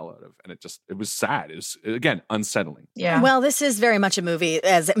slapped the hell out of. And it was sad. It was, again, unsettling. Yeah. Well, this is very much a movie,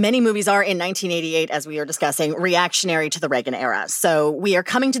 as many movies are in 1988, as we were discussing, reactionary to the Reagan era. So we are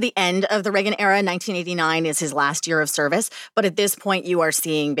coming to the end of the Reagan era. 1989 is his last year of service. But at this point, you are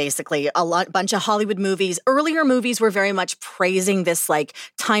seeing basically bunch of Hollywood movies. Earlier movies were very much praising this like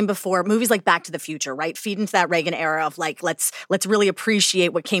time before, movies like Back to the Future, right? Feed into that Reagan era of like, let's really appreciate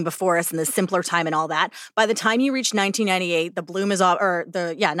what came before us in the simpler time and all that. By the time you reach 1998, the bloom is off,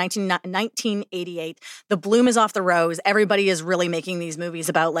 1988, the bloom is off the rose. Everybody is really making these movies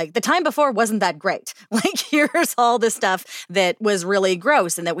about like the time before wasn't that great. Like here's all the stuff that was really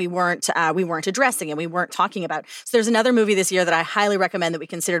gross and that we weren't addressing and we weren't talking about. So there's another movie this year that I highly recommend that we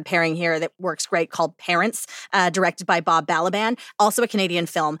considered pairing here that works great called Parents, directed by Bob Balaban, also a Canadian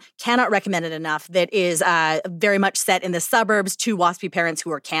film. Cannot recommend it enough. That is very much set in the suburbs, two waspy parents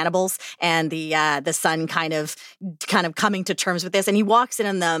who are cannibals, and the son man kind of coming to terms with this. And he walks in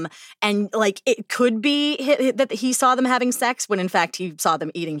on them, and like it could be that he saw them having sex when in fact he saw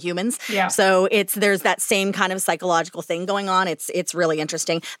them eating humans. Yeah. So there's that same kind of psychological thing going on. It's really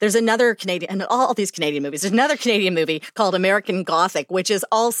interesting. There's another Canadian, and all these Canadian movies, there's another Canadian movie called American Gothic, which is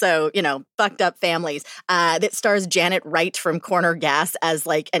also, fucked up families, that stars Janet Wright from Corner Gas as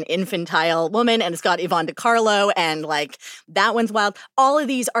like an infantile woman, and it's got Yvonne DiCarlo, and like that one's wild. All of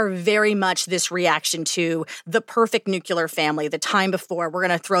these are very much this reaction to the perfect nuclear family, the time before. We're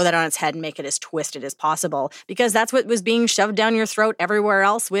going to throw that on its head and make it as twisted as possible, because that's what was being shoved down your throat everywhere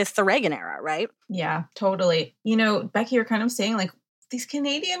else with the Reagan era, right? Yeah, totally. Becky, you're kind of saying like these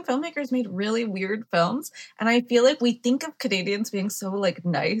Canadian filmmakers made really weird films. And I feel like we think of Canadians being so like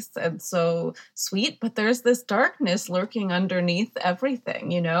nice and so sweet, but there's this darkness lurking underneath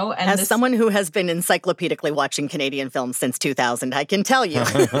everything, And as someone who has been encyclopedically watching Canadian films since 2000, I can tell you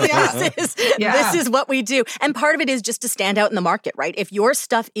this is what we do. And part of it is just to stand out in the market, right? If your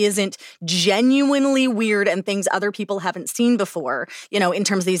stuff isn't genuinely weird and things other people haven't seen before, in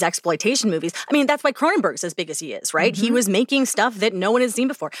terms of these exploitation movies, I mean, that's why Cronenberg's as big as he is, right? Mm-hmm. He was making stuff that no one has seen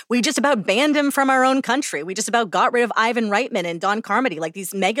before. We just about banned him from our own country. We just about got rid of Ivan Reitman and Don Carmody, like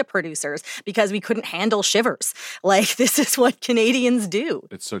these mega producers, because we couldn't handle shivers. Like, this is what Canadians do.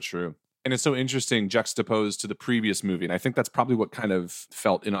 It's so true. And it's so interesting juxtaposed to the previous movie. And I think that's probably what kind of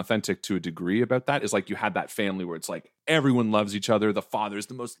felt inauthentic to a degree about that, is like you had that family where it's like everyone loves each other. The father's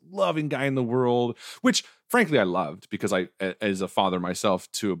the most loving guy in the world, which frankly I loved, because I, as a father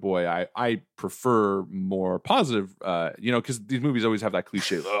myself to a boy, I prefer more positive, because these movies always have that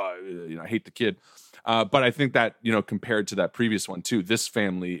cliche, I hate the kid. But I think that, compared to that previous one too, this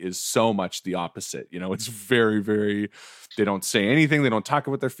family is so much the opposite. It's very, very, they don't say anything. They don't talk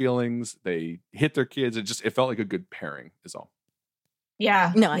about their feelings. They hit their kids. It felt like a good pairing is all.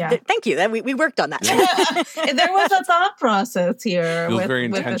 Yeah. No, yeah. Thank you. We worked on that. There was a thought process here. It was very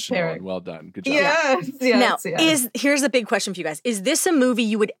intentional and well done. Good job. Yes. Now, here's the big question for you guys. Is this a movie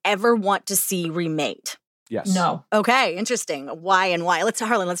you would ever want to see remade? Yes. No. Okay, interesting. Why and why?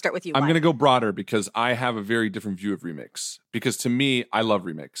 Harlan, let's start with you. I'm going to go broader because I have a very different view of remakes. Because to me, I love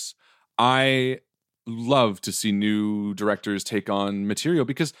remakes. I love to see new directors take on material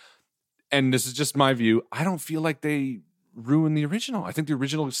because, and this is just my view, I don't feel like they ruin the original. I think the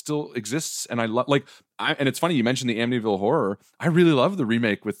original still exists, and I love and it's funny you mentioned the Amityville Horror. I really love the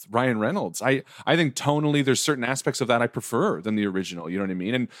remake with Ryan Reynolds. I think tonally there's certain aspects of that I prefer than the original. You know what I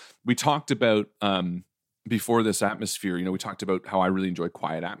mean? And we talked about before this atmosphere, we talked about how I really enjoy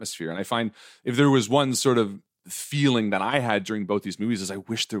quiet atmosphere. And I find if there was one sort of feeling that I had during both these movies is I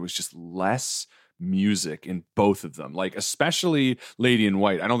wish there was just less music in both of them, like especially Lady in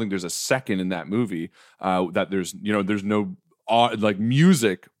White. I don't think there's a second in that movie that there's no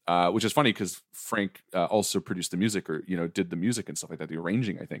music, which is funny because Frank also produced the music or did the music and stuff like that, the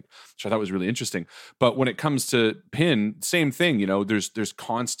arranging, I think, which I thought was really interesting. But when it comes to Pin, same thing. There's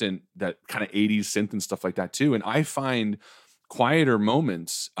constant that kind of 80s synth and stuff like that too. And I find quieter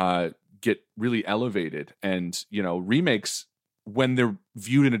moments get really elevated, and remakes, when they're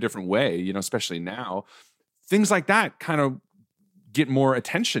viewed in a different way, especially now, things like that kind of get more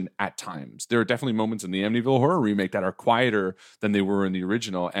attention at times. There are definitely moments in the Amityville Horror remake that are quieter than they were in the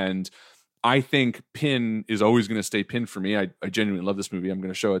original. And I think Pin is always going to stay Pin for me. I genuinely love this movie. I'm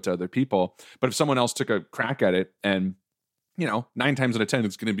going to show it to other people. But if someone else took a crack at it and 9 times out of 10,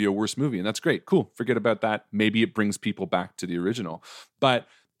 it's going to be a worse movie. And that's great. Cool. Forget about that. Maybe it brings people back to the original. But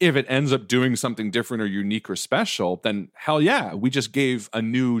if it ends up doing something different or unique or special, then hell yeah, we just gave a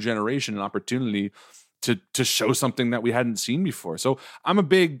new generation an opportunity to show something that we hadn't seen before. So I'm a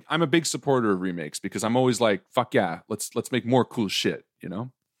big supporter of remakes because I'm always like, fuck yeah, let's make more cool shit,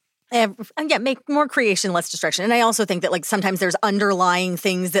 And make more creation, less destruction. And I also think that sometimes there's underlying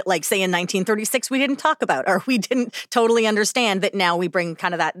things that say in 1936 we didn't talk about or we didn't totally understand that now we bring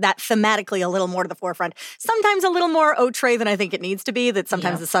kind of that thematically a little more to the forefront. Sometimes a little more outre than I think it needs to be. That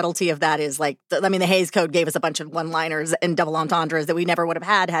sometimes the subtlety of that is the Hays Code gave us a bunch of one-liners and double entendres that we never would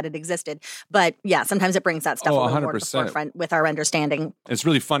have had it existed. But yeah, sometimes it brings that stuff a little more to the forefront with our understanding. It's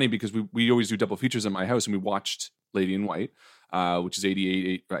really funny because we always do double features in my house, and we watched Lady in White, which is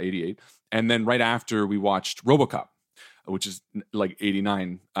 88. And then right after we watched RoboCop, which is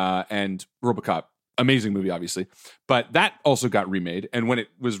 89. And RoboCop, amazing movie, obviously. But that also got remade. And when it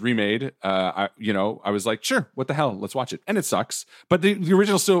was remade, I was like, sure, what the hell? Let's watch it. And it sucks. But the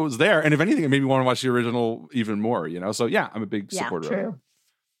original still was there. And if anything, it made me want to watch the original even more, So yeah, I'm a big supporter of it.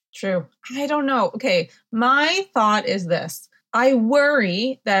 True. I don't know. Okay. My thought is this. I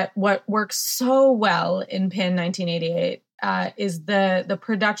worry that what works so well in Pin 1988 is the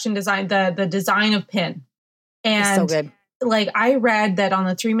production design, the design of Pin. It's so And good. like I read that on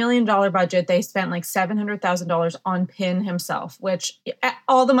the $3 million budget, they spent like $700,000 on Pin himself, which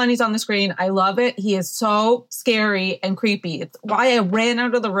all the money's on the screen. I love it. He is so scary and creepy. It's why I ran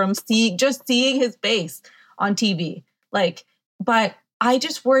out of the room just seeing his face on TV. Like, but I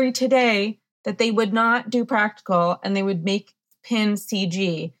just worried today that they would not do practical and they would make Pin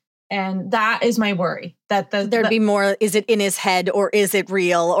CG. And that is my worry. That There'd be more, is it in his head or is it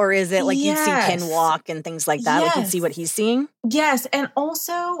real? Or is it like you'd see Pin walk and things like that? Like you'd see what he's seeing? Yes. And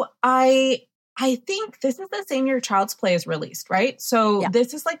also I think this is the same year Child's Play is released, right? So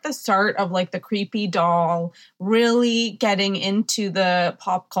this is like the start of like the creepy doll really getting into the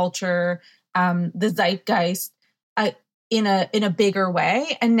pop culture, the zeitgeist in a bigger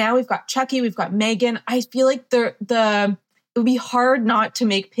way. And now we've got Chucky, we've got Megan. I feel like it would be hard not to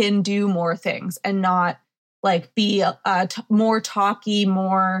make Pin do more things and not like be more talky,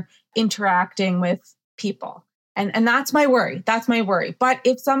 more interacting with people. And that's my worry. That's my worry. But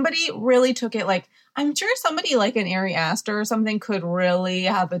if somebody really took it, like, I'm sure somebody like an Ari Aster or something could really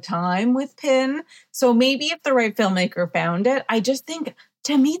have a time with Pin. So maybe if the right filmmaker found it, I just think,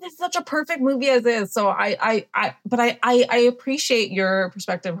 to me, this is such a perfect movie as is. So I appreciate your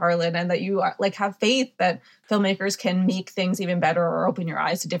perspective, Harlan, and that you like have faith that filmmakers can make things even better or open your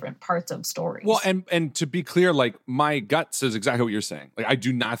eyes to different parts of stories. Well, and to be clear, like my gut says exactly what you're saying. Like I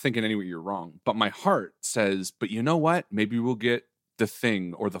do not think in any way you're wrong, but my heart says, but you know what? Maybe we'll get The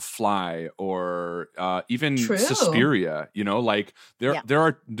Thing or The Fly or even Suspiria. You know, like there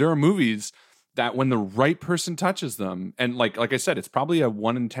are movies that when the right person touches them, and like I said, it's probably a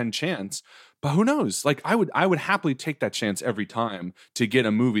 1 in 10 chance, but who knows? Like I would happily take that chance every time to get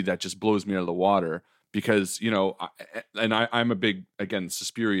a movie that just blows me out of the water because, you know, I'm a big, again,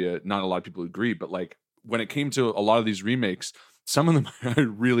 Suspiria, not a lot of people agree, but like when it came to a lot of these remakes, some of them I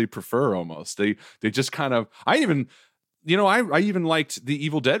really prefer almost. They just kind of, I even liked the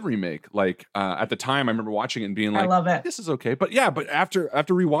Evil Dead remake. Like at the time, I remember watching it and being like, I love it. This is okay. But yeah, but after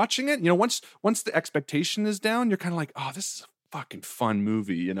rewatching it, you know, once the expectation is down, you're kind of like, oh, this is a fucking fun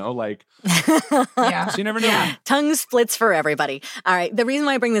movie, you know, like, yeah. So you never know. Yeah. Tongue splits for everybody. All right. The reason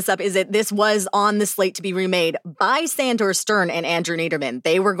why I bring this up is that this was on the slate to be remade by Sandor Stern and Andrew Niederman.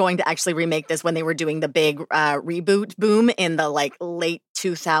 They were going to actually remake this when they were doing the big reboot boom in the like late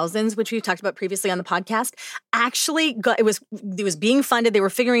 2000s, which we've talked about previously on the podcast. Actually, it was being funded. They were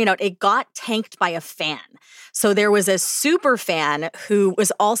figuring it out. It got tanked by a fan. So there was a super fan who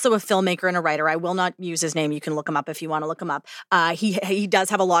was also a filmmaker and a writer. I will not use his name. You can look him up if you want to look him up. He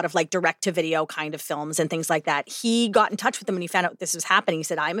does have a lot of like direct-to-video kind of films and things like that. He got in touch with them when he found out this was happening. He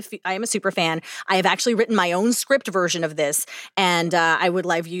said, I am a super fan. I have actually written my own script version of this, and I would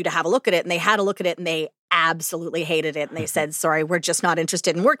like you to have a look at it. And they had a look at it, and they absolutely hated it. And they said, sorry, we're just not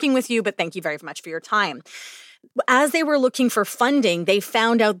interested in working with you, but thank you very much for your time. As they were looking for funding, they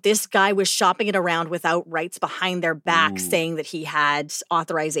found out this guy was shopping it around without rights behind their back, saying that he had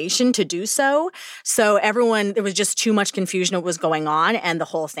authorization to do so. So there was just too much confusion of what was going on, and the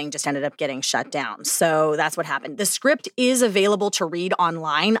whole thing just ended up getting shut down. So that's what happened. The script is available to read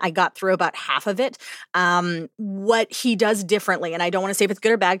online. I got through about half of it. What he does differently, and I don't want to say if it's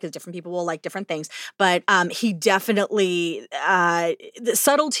good or bad because different people will like different things, but he definitely, the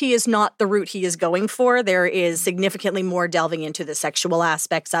subtlety is not the route he is going for. There is significantly more delving into the sexual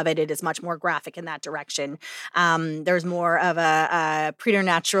aspects of it. It is much more graphic in that direction. There's more of a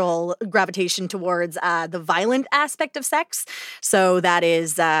preternatural gravitation towards the violent aspect of sex. So that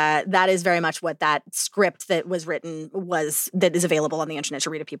is very much what that script that was written that is available on the internet to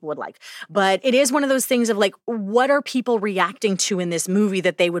read if people would like. But it is one of those things of like, what are people reacting to in this movie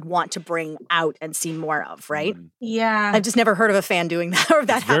that they would want to bring out and see more of, right? Yeah. I've just never heard of a fan doing that or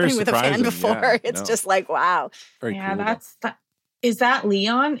that happening with a fan before. Yeah, it's just like, wow. Very cool. Is that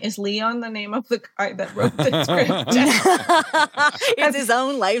Leon? Is Leon the name of the guy that wrote the script? It's his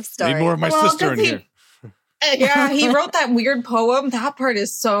own life story. Need more of my sister in here. Yeah, he wrote that weird poem. That part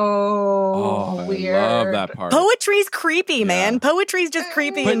is so weird. I love that part. Poetry's creepy, man. Poetry's just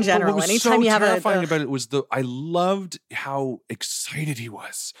creepy in general. What was Anytime so you have terrifying about it was I loved how excited he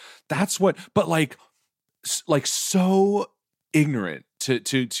was. That's what, but like so ignorant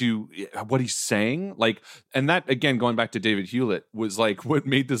to what he's saying, like, and that again, going back to David Hewlett, was like what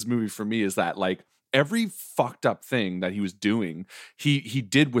made this movie for me is that like every fucked up thing that he was doing, he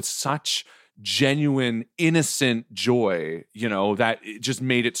did with such genuine, innocent joy, you know, that it just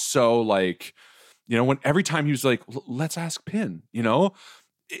made it so like, you know, when every time he was like, let's ask Pin, you know,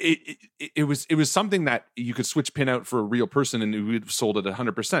 it was something that you could switch Pin out for a real person and it would have sold it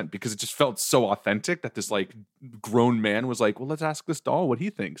 100% because it just felt so authentic that this like grown man was like, well, let's ask this doll what he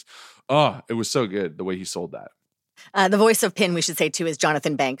thinks. Oh, it was so good the way he sold that. The voice of Pin, we should say too, is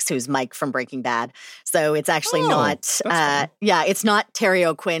Jonathan Banks, who's Mike from Breaking Bad. So it's actually it's not Terry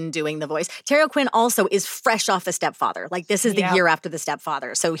O'Quinn doing the voice. Terry O'Quinn also is fresh off The Stepfather. Like this is the year after The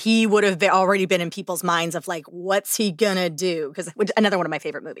Stepfather. So he would have already been in people's minds of like, what's he gonna do? Because another one of my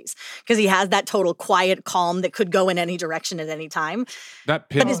favorite movies, because he has that total quiet calm that could go in any direction at any time. That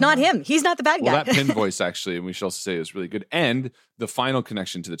Pin, but it's not him. He's not the bad guy. Well, that Pin voice actually, and we should also say, is really good. And the final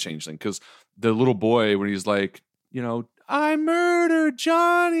connection to the Changeling, because the little boy when he's like, you know, I murdered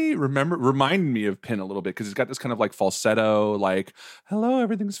Johnny. Reminded me of Pin a little bit because he's got this kind of like falsetto, like, hello,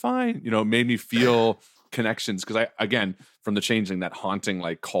 everything's fine. You know, it made me feel connections because again, from the Changeling, that haunting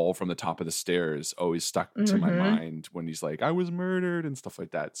like call from the top of the stairs always stuck to my mind when he's like, I was murdered and stuff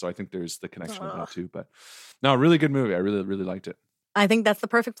like that. So I think there's the connection with that too. But no, really good movie. I really, really liked it. I think that's the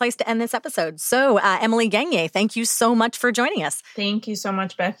perfect place to end this episode. So, Emily Gagne, thank you so much for joining us. Thank you so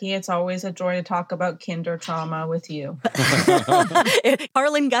much, Becky. It's always a joy to talk about Kindertrauma with you.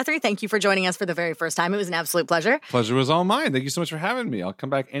 Harlan Guthrie, thank you for joining us for the very first time. It was an absolute pleasure. Pleasure was all mine. Thank you so much for having me. I'll come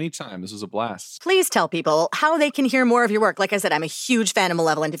back anytime. This was a blast. Please tell people how they can hear more of your work. Like I said, I'm a huge fan of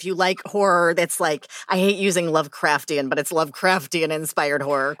Malevolent. If you like horror, that's like, I hate using Lovecraftian, but it's Lovecraftian-inspired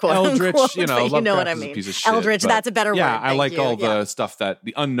horror, quote Eldritch, unquote. you know, You know what I mean. Piece of shit, Eldritch, that's a better word. Yeah, I like all the stuff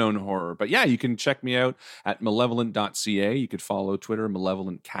the unknown horror. But yeah, you can check me out at malevolent.ca. You could follow Twitter,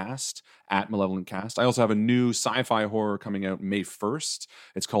 MalevolentCast, at MalevolentCast. I also have a new sci-fi horror coming out May 1st.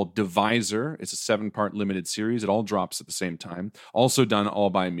 It's called Divisor. It's a 7-part limited series. It all drops at the same time. Also done all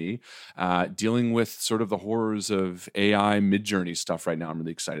by me. Dealing with sort of the horrors of AI Midjourney stuff right now I'm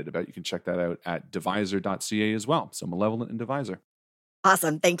really excited about. You can check that out at divisor.ca as well. So Malevolent and Divisor.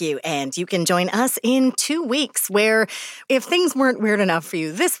 Awesome. Thank you. And you can join us in 2 weeks where if things weren't weird enough for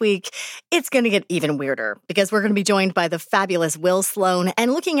you this week, it's going to get even weirder because we're going to be joined by the fabulous Will Sloan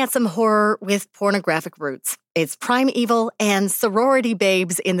and looking at some horror with pornographic roots. It's Primeval and sorority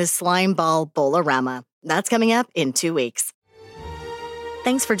babes in the slime ball bolorama. That's coming up in 2 weeks.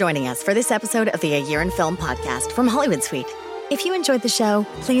 Thanks for joining us for this episode of the A Year in Film podcast from Hollywood Suite. If you enjoyed the show,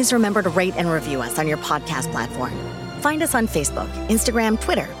 please remember to rate and review us on your podcast platform. Find us on Facebook, Instagram,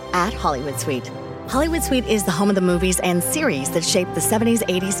 Twitter, at Hollywood Suite. Hollywood Suite is the home of the movies and series that shaped the 70s,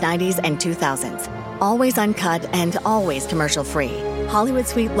 80s, 90s, and 2000s. Always uncut and always commercial-free. Hollywood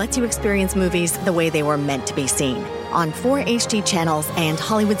Suite lets you experience movies the way they were meant to be seen on 4 HD channels and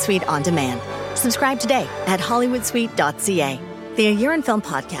Hollywood Suite On Demand. Subscribe today at hollywoodsuite.ca. The A Year in Film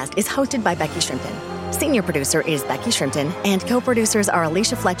podcast is hosted by Becky Shrimpton. Senior producer is Becky Shrimpton, and co-producers are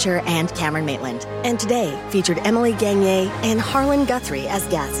Alicia Fletcher and Cameron Maitland. And today featured Emily Gagne and Harlan Guthrie as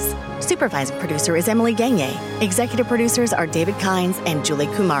guests. Supervising producer is Emily Gagne. Executive producers are David Kynes and Julie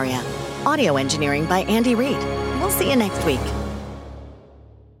Kumaria. Audio engineering by Andy Reid. We'll see you next week.